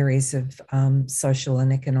areas of social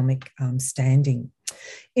and economic standing.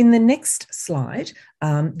 In the next slide,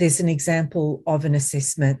 there's an example of an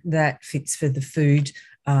assessment that fits for the food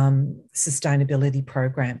sustainability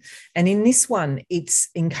program. And in this one, it's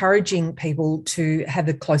encouraging people to have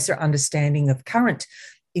a closer understanding of current,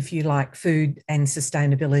 if you like, food and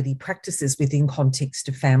sustainability practices within context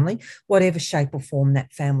of family, whatever shape or form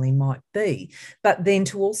that family might be, but then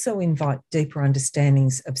to also invite deeper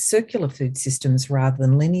understandings of circular food systems rather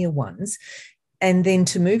than linear ones, and then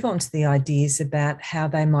to move on to the ideas about how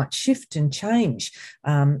they might shift and change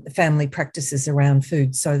family practices around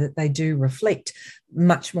food so that they do reflect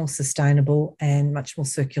much more sustainable and much more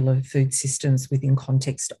circular food systems within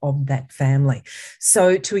context of that family.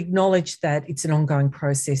 So to acknowledge that it's an ongoing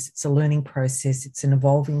process, it's a learning process, it's an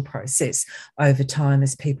evolving process over time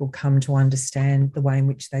as people come to understand the way in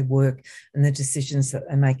which they work and the decisions that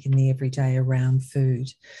they make in the everyday around food.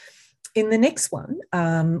 In the next one,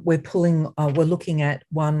 we're looking at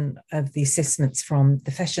one of the assessments from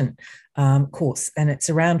the fashion course, and it's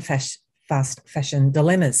around fast fashion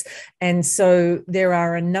dilemmas. And so there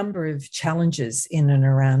are a number of challenges in and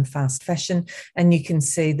around fast fashion, and you can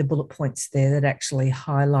see the bullet points there that actually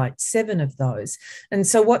highlight 7 of those. And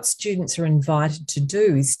so what students are invited to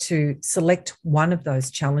do is to select one of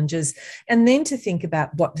those challenges and then to think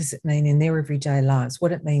about what does it mean in their everyday lives,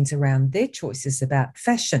 what it means around their choices about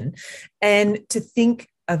fashion, and to think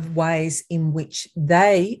of ways in which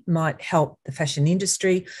they might help the fashion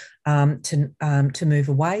industry to move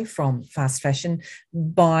away from fast fashion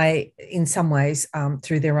by, in some ways,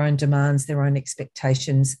 through their own demands, their own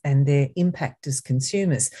expectations, and their impact as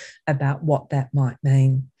consumers about what that might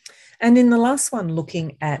mean. And in the last one,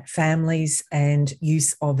 looking at families and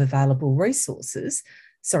use of available resources,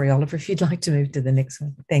 Sorry, Oliver, if you'd like to move to the next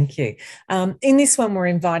one. Thank you. In this one, we're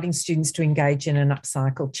inviting students to engage in an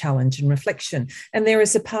upcycle challenge and reflection. And there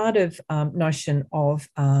is a part of notion of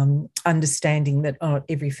understanding that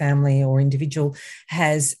every family or individual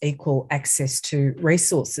has equal access to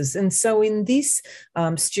resources. And so in this,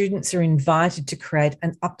 students are invited to create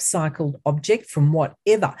an upcycled object from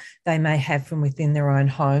whatever they may have from within their own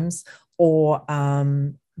homes or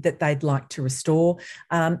that they'd like to restore.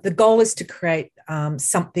 The goal is to create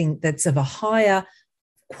something that's of a higher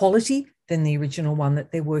quality than the original one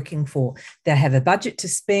that they're working for. They have a budget to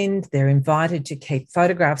spend. They're invited to keep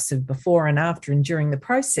photographs of before and after and during the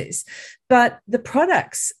process. But the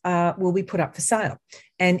products will be put up for sale.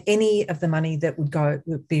 And any of the money that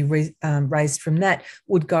would be raised from that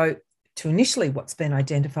would go to initially what's been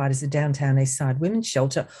identified as the Downtown East Side Women's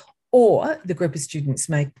Shelter, or the group of students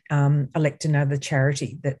may elect another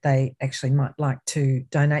charity that they actually might like to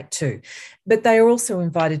donate to. But they are also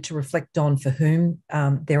invited to reflect on for whom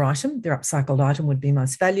their upcycled item would be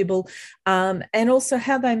most valuable, and also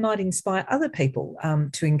how they might inspire other people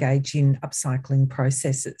to engage in upcycling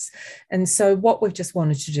processes. And so what we've just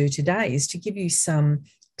wanted to do today is to give you some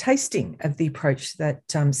tasting of the approach that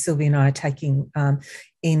Sylvia and I are taking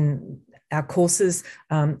in our courses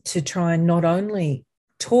to try and not only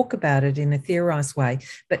talk about it in a theorised way,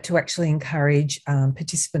 but to actually encourage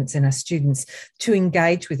participants and our students to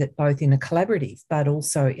engage with it both in a collaborative but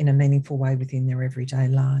also in a meaningful way within their everyday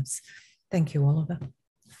lives. Thank you, Oliver.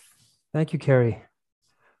 Thank you, Kerry.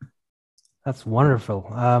 That's wonderful.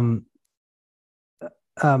 I'm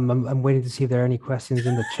waiting to see if there are any questions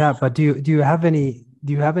in the chat, but do you have any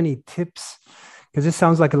tips? Because this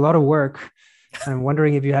sounds like a lot of work. I'm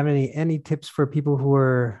wondering if you have any tips for people who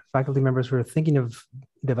are faculty members who are thinking of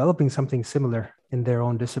developing something similar in their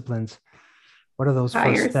own disciplines. What are those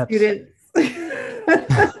first steps?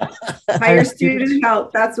 Hire student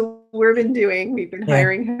help. That's what we've been doing. We've been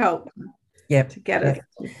hiring help. To get us.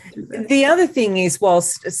 The other thing is,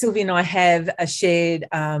 whilst Sylvia and I have a shared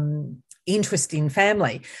interest in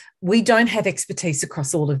family, we don't have expertise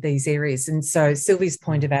across all of these areas. And so Sylvia's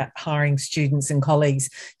point about hiring students and colleagues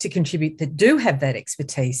to contribute that do have that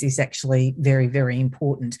expertise is actually very, very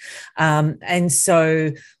important. And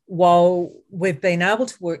so while we've been able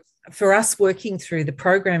to work, for us working through the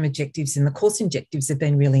program objectives and the course objectives have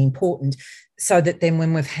been really important, so that then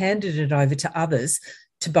when we've handed it over to others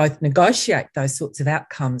to both negotiate those sorts of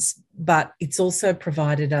outcomes, but it's also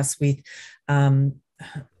provided us with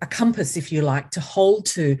a compass, if you like, to hold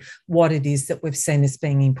to what it is that we've seen as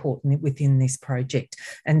being important within this project.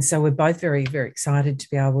 And so we're both very, very excited to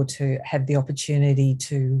be able to have the opportunity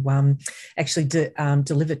to actually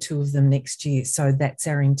deliver 2 of them next year. So that's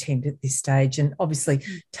our intent at this stage. And obviously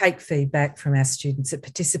take feedback from our students that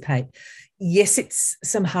participate. Yes, it's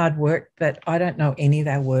some hard work, but I don't know any of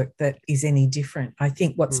our work that is any different. I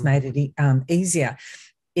think what's made it easier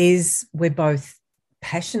is we're both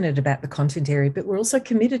passionate about the content area, but we're also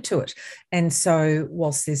committed to it. And so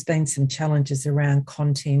whilst there's been some challenges around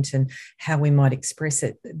content and how we might express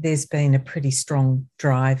it, there's been a pretty strong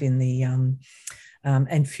drive in the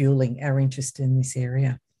and fueling our interest in this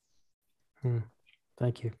area.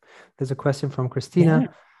 Thank you. There's a question from Christina. Yeah.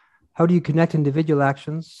 How do you connect individual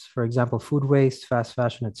actions, for example, food waste, fast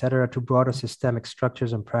fashion, etc., to broader systemic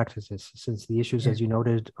structures and practices, since the issues, as you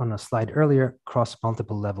noted on a slide earlier, cross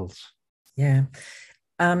multiple levels? Yeah.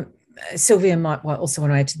 Sylvia might also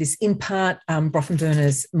want to add to this. In part,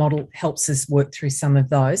 Brofenburner's model helps us work through some of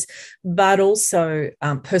those, but also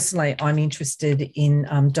personally, I'm interested in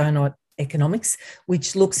donut economics,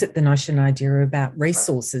 which looks at the notion idea about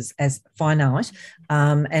resources as finite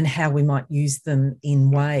and how we might use them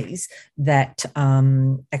in ways that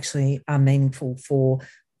actually are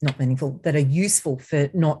that are useful for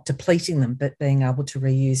not depleting them, but being able to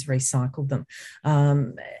reuse, recycle them.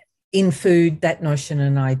 In food, that notion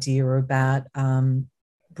and idea about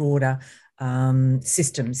broader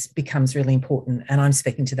systems becomes really important. And I'm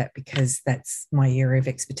speaking to that because that's my area of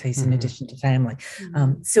expertise in addition to family.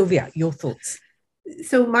 Sylvia, your thoughts?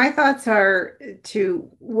 So my thoughts are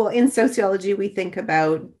in sociology, we think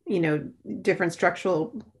about, different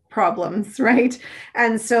structural problems, right?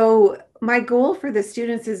 And so my goal for the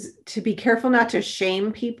students is to be careful not to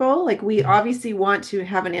shame people. Like, we obviously want to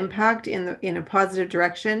have an impact in a positive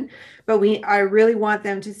direction, but I really want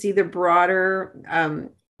them to see the broader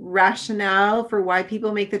rationale for why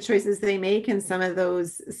people make the choices they make, and some of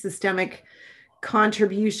those systemic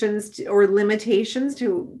contributions or limitations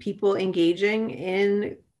to people engaging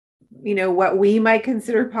in, what we might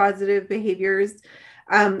consider positive behaviors.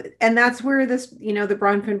 And that's where this, the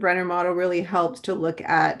Bronfenbrenner model really helps to look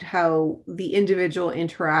at how the individual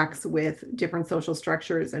interacts with different social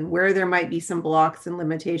structures and where there might be some blocks and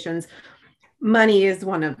limitations. Money is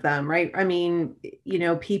one of them, right? I mean,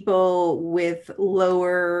 people with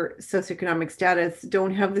lower socioeconomic status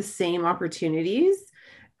don't have the same opportunities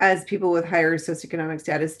as people with higher socioeconomic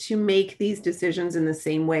status to make these decisions in the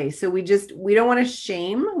same way. So we don't want to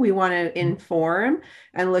shame, we want to inform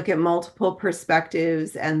and look at multiple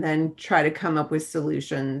perspectives and then try to come up with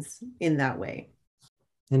solutions in that way.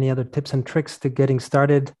 Any other tips and tricks to getting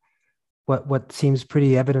started? What seems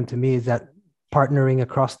pretty evident to me is that partnering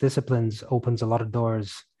across disciplines opens a lot of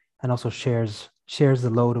doors and also shares the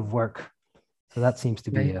load of work. So that seems to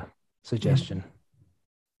be a suggestion. Yeah.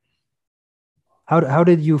 How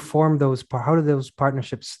did you form those? How did those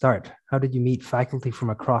partnerships start? How did you meet faculty from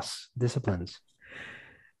across disciplines?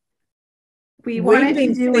 We've been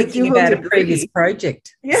thinking about a previous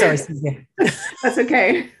project. Yeah. Sorry, Cynthia. That's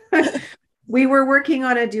okay. We were working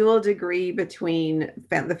on a dual degree between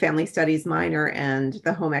the family studies minor and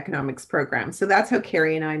the home economics program. So that's how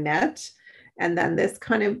Carrie and I met. And then this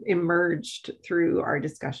kind of emerged through our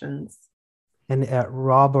discussions. And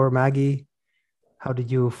Rob or Maggie, how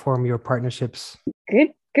did you form your partnerships?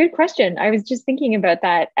 Good question. I was just thinking about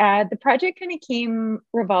that. The project kind of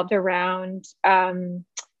revolved around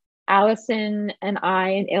Allison and I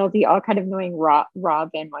and Ildi all kind of knowing Rob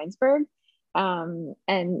Van Weinsberg.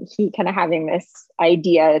 And he kind of having this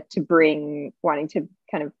idea wanting to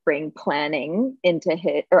kind of bring planning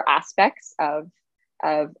into or aspects of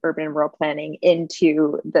urban and rural planning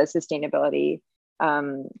into the sustainability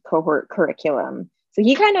cohort curriculum. So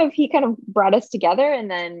he kind of brought us together, and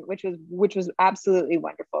then which was absolutely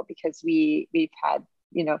wonderful because we've had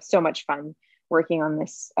so much fun working on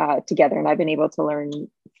this together, and I've been able to learn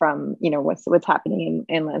from what's happening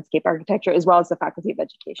in landscape architecture as well as the Faculty of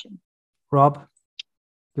Education. Rob,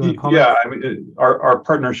 you want to comment? Yeah, I mean, our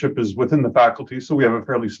partnership is within the faculty, so we have a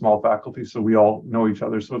fairly small faculty, so we all know each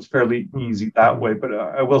other, so it's fairly easy that way. But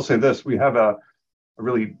I will say this: we have a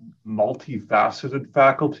really multifaceted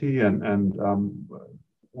faculty and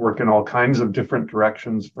work in all kinds of different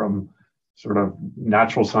directions, from sort of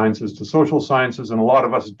natural sciences to social sciences, and a lot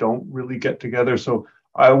of us don't really get together. So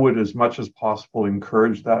I would, as much as possible,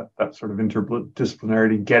 encourage that sort of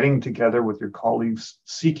interdisciplinarity, getting together with your colleagues,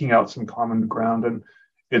 seeking out some common ground, and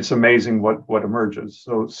it's amazing what emerges.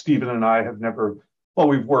 So Stephen and I have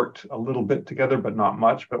we've worked a little bit together, but not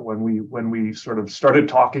much. But when we sort of started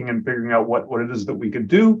talking and figuring out what it is that we could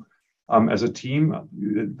do as a team,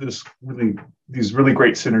 these really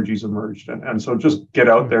great synergies emerged. And so just get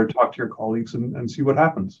out there, talk to your colleagues, and see what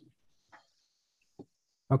happens.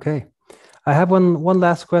 Okay. I have one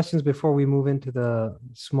last question before we move into the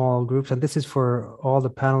small groups, and this is for all the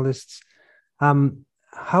panelists.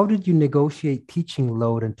 How did you negotiate teaching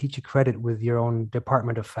load and teacher credit with your own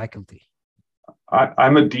department of faculty?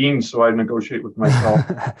 I'm a dean, so I negotiate with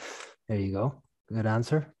myself. There you go. Good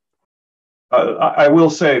answer. I will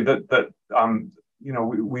say that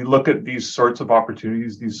we look at these sorts of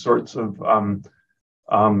opportunities, these sorts of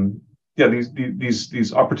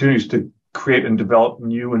these opportunities to create and develop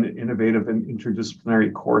new and innovative and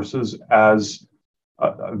interdisciplinary courses as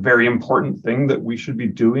a very important thing that we should be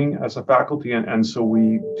doing as a faculty, and so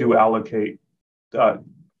we do allocate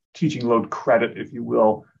teaching load credit, if you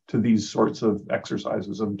will, to these sorts of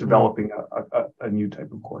exercises of developing a new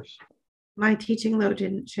type of course. My teaching load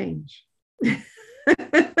didn't change.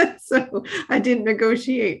 So I didn't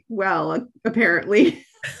negotiate well, apparently.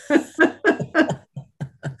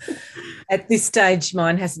 At this stage,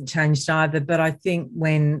 mine hasn't changed either, but I think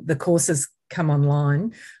when the courses come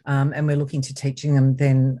online and we're looking to teaching them,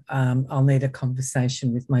 then I'll need a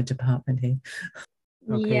conversation with my department head.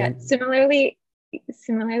 Okay. Yeah, similarly,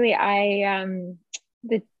 I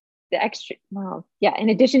the extra, in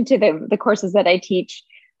addition to the courses that I teach,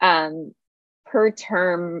 per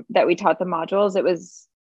term that we taught the modules, it was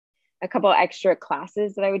a couple extra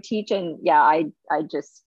classes that I would teach, and I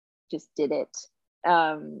just did it.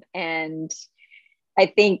 And I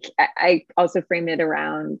think I also framed it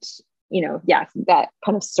around, that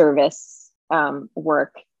kind of service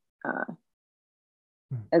work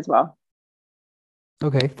as well.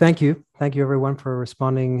 Okay, thank you. Thank you everyone for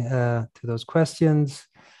responding to those questions.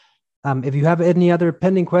 If you have any other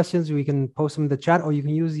pending questions, we can post them in the chat, or you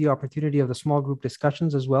can use the opportunity of the small group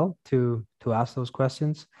discussions as well to ask those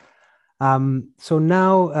questions. So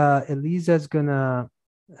now Elisa is gonna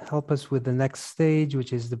help us with the next stage,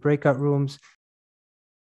 which is the breakout rooms.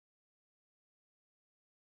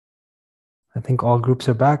 I think all groups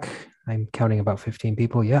are back. I'm counting about 15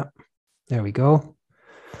 people. Yeah, there we go.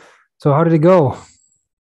 So how did it go?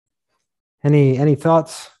 Any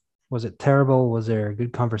thoughts? Was it terrible? Was there a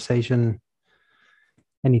good conversation?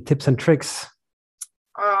 Any tips and tricks?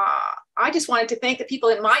 I just wanted to thank the people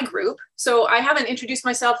in my group. So I haven't introduced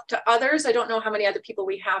myself to others. I don't know how many other people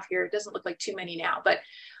we have here. It doesn't look like too many now, but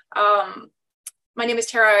my name is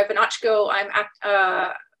Tara Ivanachko.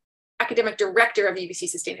 I'm academic director of UBC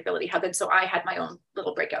Sustainability Hub. And so I had my own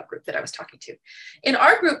little breakout group that I was talking to. In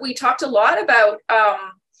our group, we talked a lot about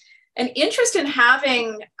an interest in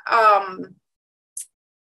having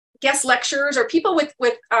guest lecturers or people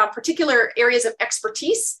with particular areas of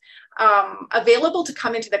expertise available to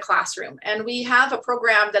come into the classroom. And we have a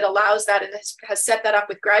program that allows that and has set that up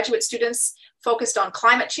with graduate students focused on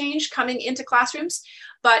climate change coming into classrooms.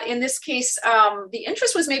 But in this case, the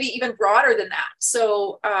interest was maybe even broader than that.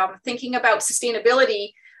 So thinking about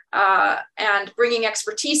sustainability and bringing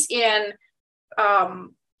expertise in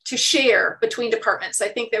to share between departments. I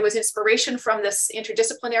think there was inspiration from this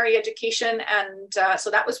interdisciplinary education. And so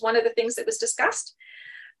that was one of the things that was discussed.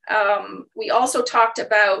 We also talked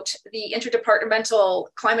about the interdepartmental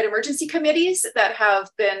climate emergency committees that have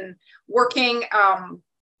been working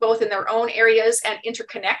both in their own areas and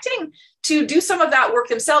interconnecting to do some of that work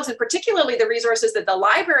themselves, and particularly the resources that the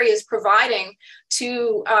library is providing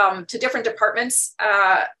to different departments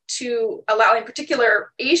to allow, in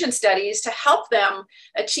particular, Asian studies to help them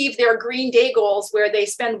achieve their Green Day goals, where they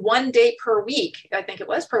spend 1 day per week, I think it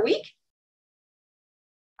was per week,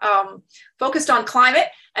 focused on climate.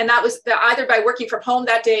 And that was either by working from home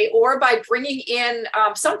that day or by bringing in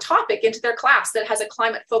some topic into their class that has a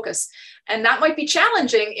climate focus. And that might be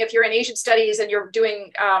challenging if you're in Asian studies and you're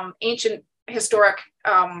doing ancient historic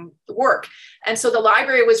work. And so the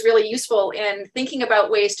library was really useful in thinking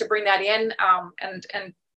about ways to bring that in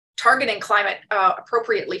and targeting climate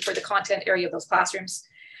appropriately for the content area of those classrooms.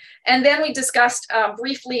 And then we discussed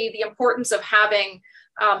briefly the importance of having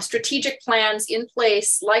strategic plans in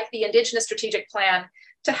place, like the Indigenous Strategic Plan,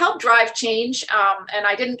 to help drive change. And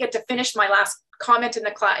I didn't get to finish my last comment in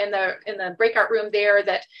the breakout room there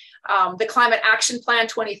that the Climate Action Plan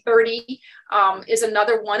 2030 is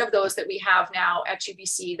another one of those that we have now at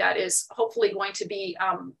UBC that is hopefully going to be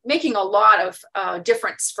making a lot of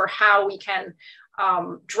difference for how we can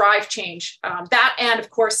drive change. That, and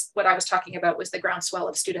of course, what I was talking about was the groundswell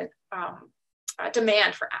of student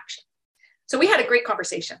demand for action. So we had a great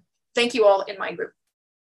conversation. Thank you all in my group.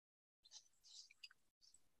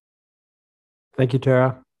 Thank you,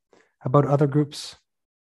 Tara. How about other groups?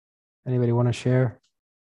 Anybody want to share?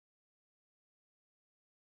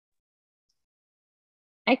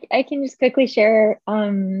 I can just quickly share.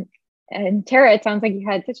 And Tara, it sounds like you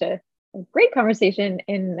had such a great conversation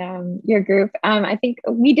in your group. I think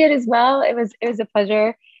we did as well. It was a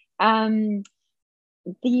pleasure.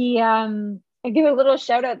 I give a little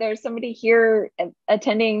shout out. There's somebody here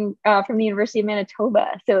attending from the University of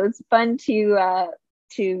Manitoba, so it's fun to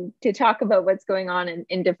talk about what's going on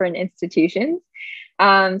in different institutions.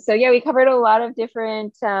 So yeah, we covered a lot of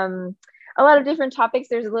different topics.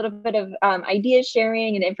 There's a little bit of idea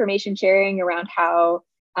sharing and information sharing around how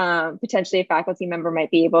potentially a faculty member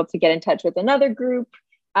might be able to get in touch with another group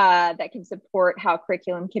that can support how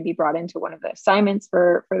curriculum can be brought into one of the assignments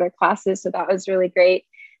for their classes. So that was really great.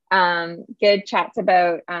 Good chats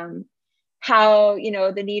about how,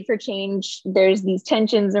 the need for change. There's these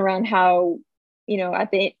tensions around how,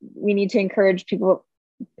 we need to encourage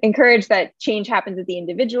that change happens at the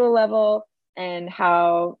individual level, and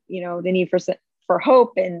how, the need for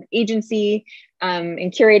hope and agency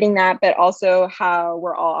and curating that, but also how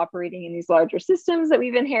we're all operating in these larger systems that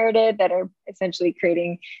we've inherited that are essentially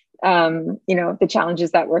creating, the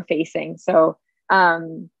challenges that we're facing. So,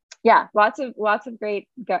 yeah, lots of great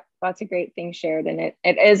things shared, and it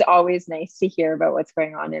is always nice to hear about what's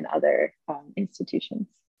going on in other institutions.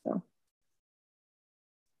 So,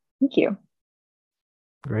 thank you.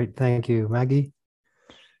 Great, thank you, Maggie.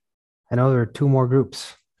 I know there are 2 more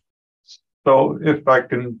groups. So, if I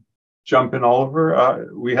can jump in,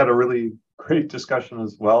 Oliver, we had a really great discussion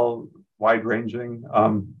as well, wide-ranging,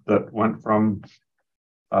 that went from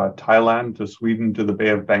Thailand to Sweden to the Bay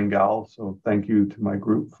of Bengal. So thank you to my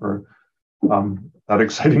group for that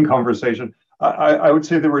exciting conversation. I would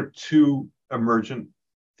say there were 2 emergent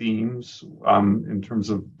themes in terms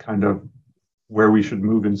of kind of where we should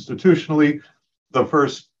move institutionally. The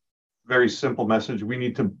first, very simple message: we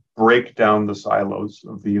need to break down the silos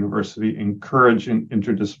of the university, encouraging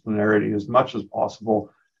interdisciplinarity as much as possible.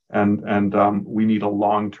 And we need a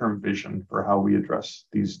long-term vision for how we address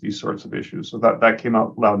these sorts of issues. So that came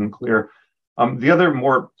out loud and clear. The other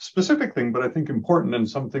more specific thing, but I think important and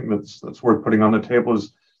something that's worth putting on the table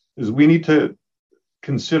is we need to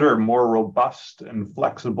consider more robust and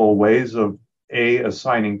flexible ways of A,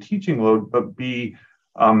 assigning teaching load, but B,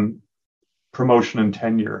 promotion and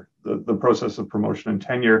tenure, the process of promotion and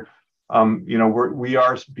tenure. We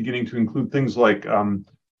are beginning to include things like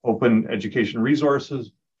open education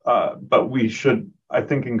resources, but we should, I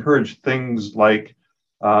think, encourage things like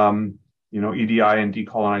EDI and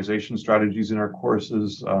decolonization strategies in our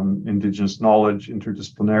courses, Indigenous knowledge,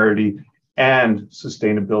 interdisciplinarity, and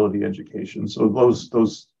sustainability education. So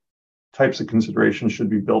those types of considerations should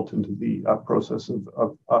be built into the process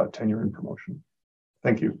of tenure and promotion.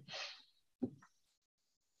 Thank you.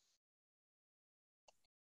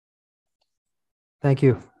 Thank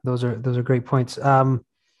you. Those are great points. I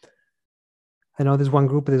know there's one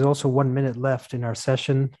group, but there's also 1 minute left in our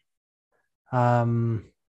session. Any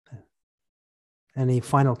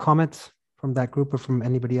final comments from that group or from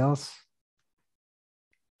anybody else?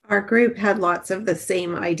 Our group had lots of the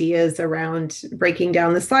same ideas around breaking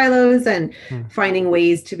down the silos and finding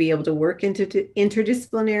ways to be able to work into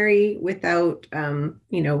interdisciplinary without,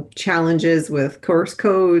 challenges with course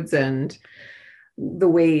codes and the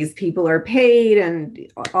ways people are paid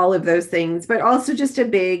and all of those things, but also just a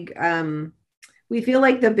big, we feel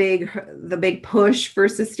like the big push for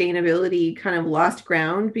sustainability kind of lost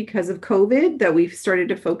ground because of COVID, that we've started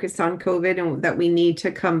to focus on COVID and that we need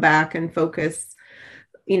to come back and focus.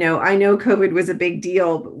 I know COVID was a big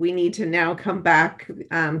deal, but we need to now come back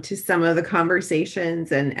to some of the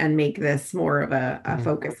conversations and make this more of a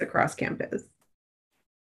focus across campus.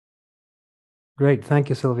 Great. Thank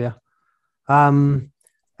you, Sylvia. And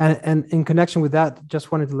in connection with that,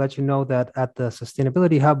 just wanted to let you know that at the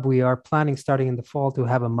Sustainability Hub, we are planning starting in the fall to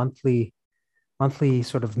have a monthly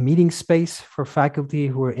sort of meeting space for faculty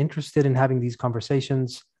who are interested in having these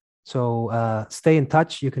conversations. So stay in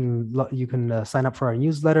touch. You can sign up for our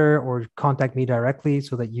newsletter or contact me directly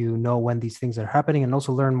so that you know when these things are happening, and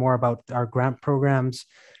also learn more about our grant programs,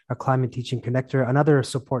 our Climate Teaching Connector, and other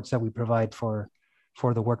supports that we provide for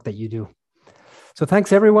the work that you do. So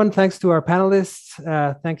thanks, everyone. Thanks to our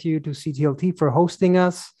panelists. Thank you to CTLT for hosting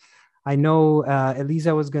us. I know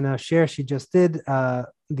Elisa was going to share, she just did,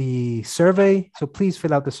 the survey. So please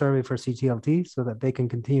fill out the survey for CTLT so that they can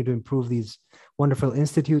continue to improve these wonderful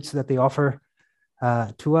institutes that they offer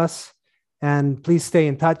to us. And please stay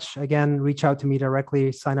in touch. Again, reach out to me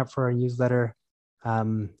directly, sign up for our newsletter,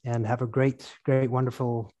 and have a great,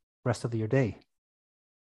 wonderful rest of your day.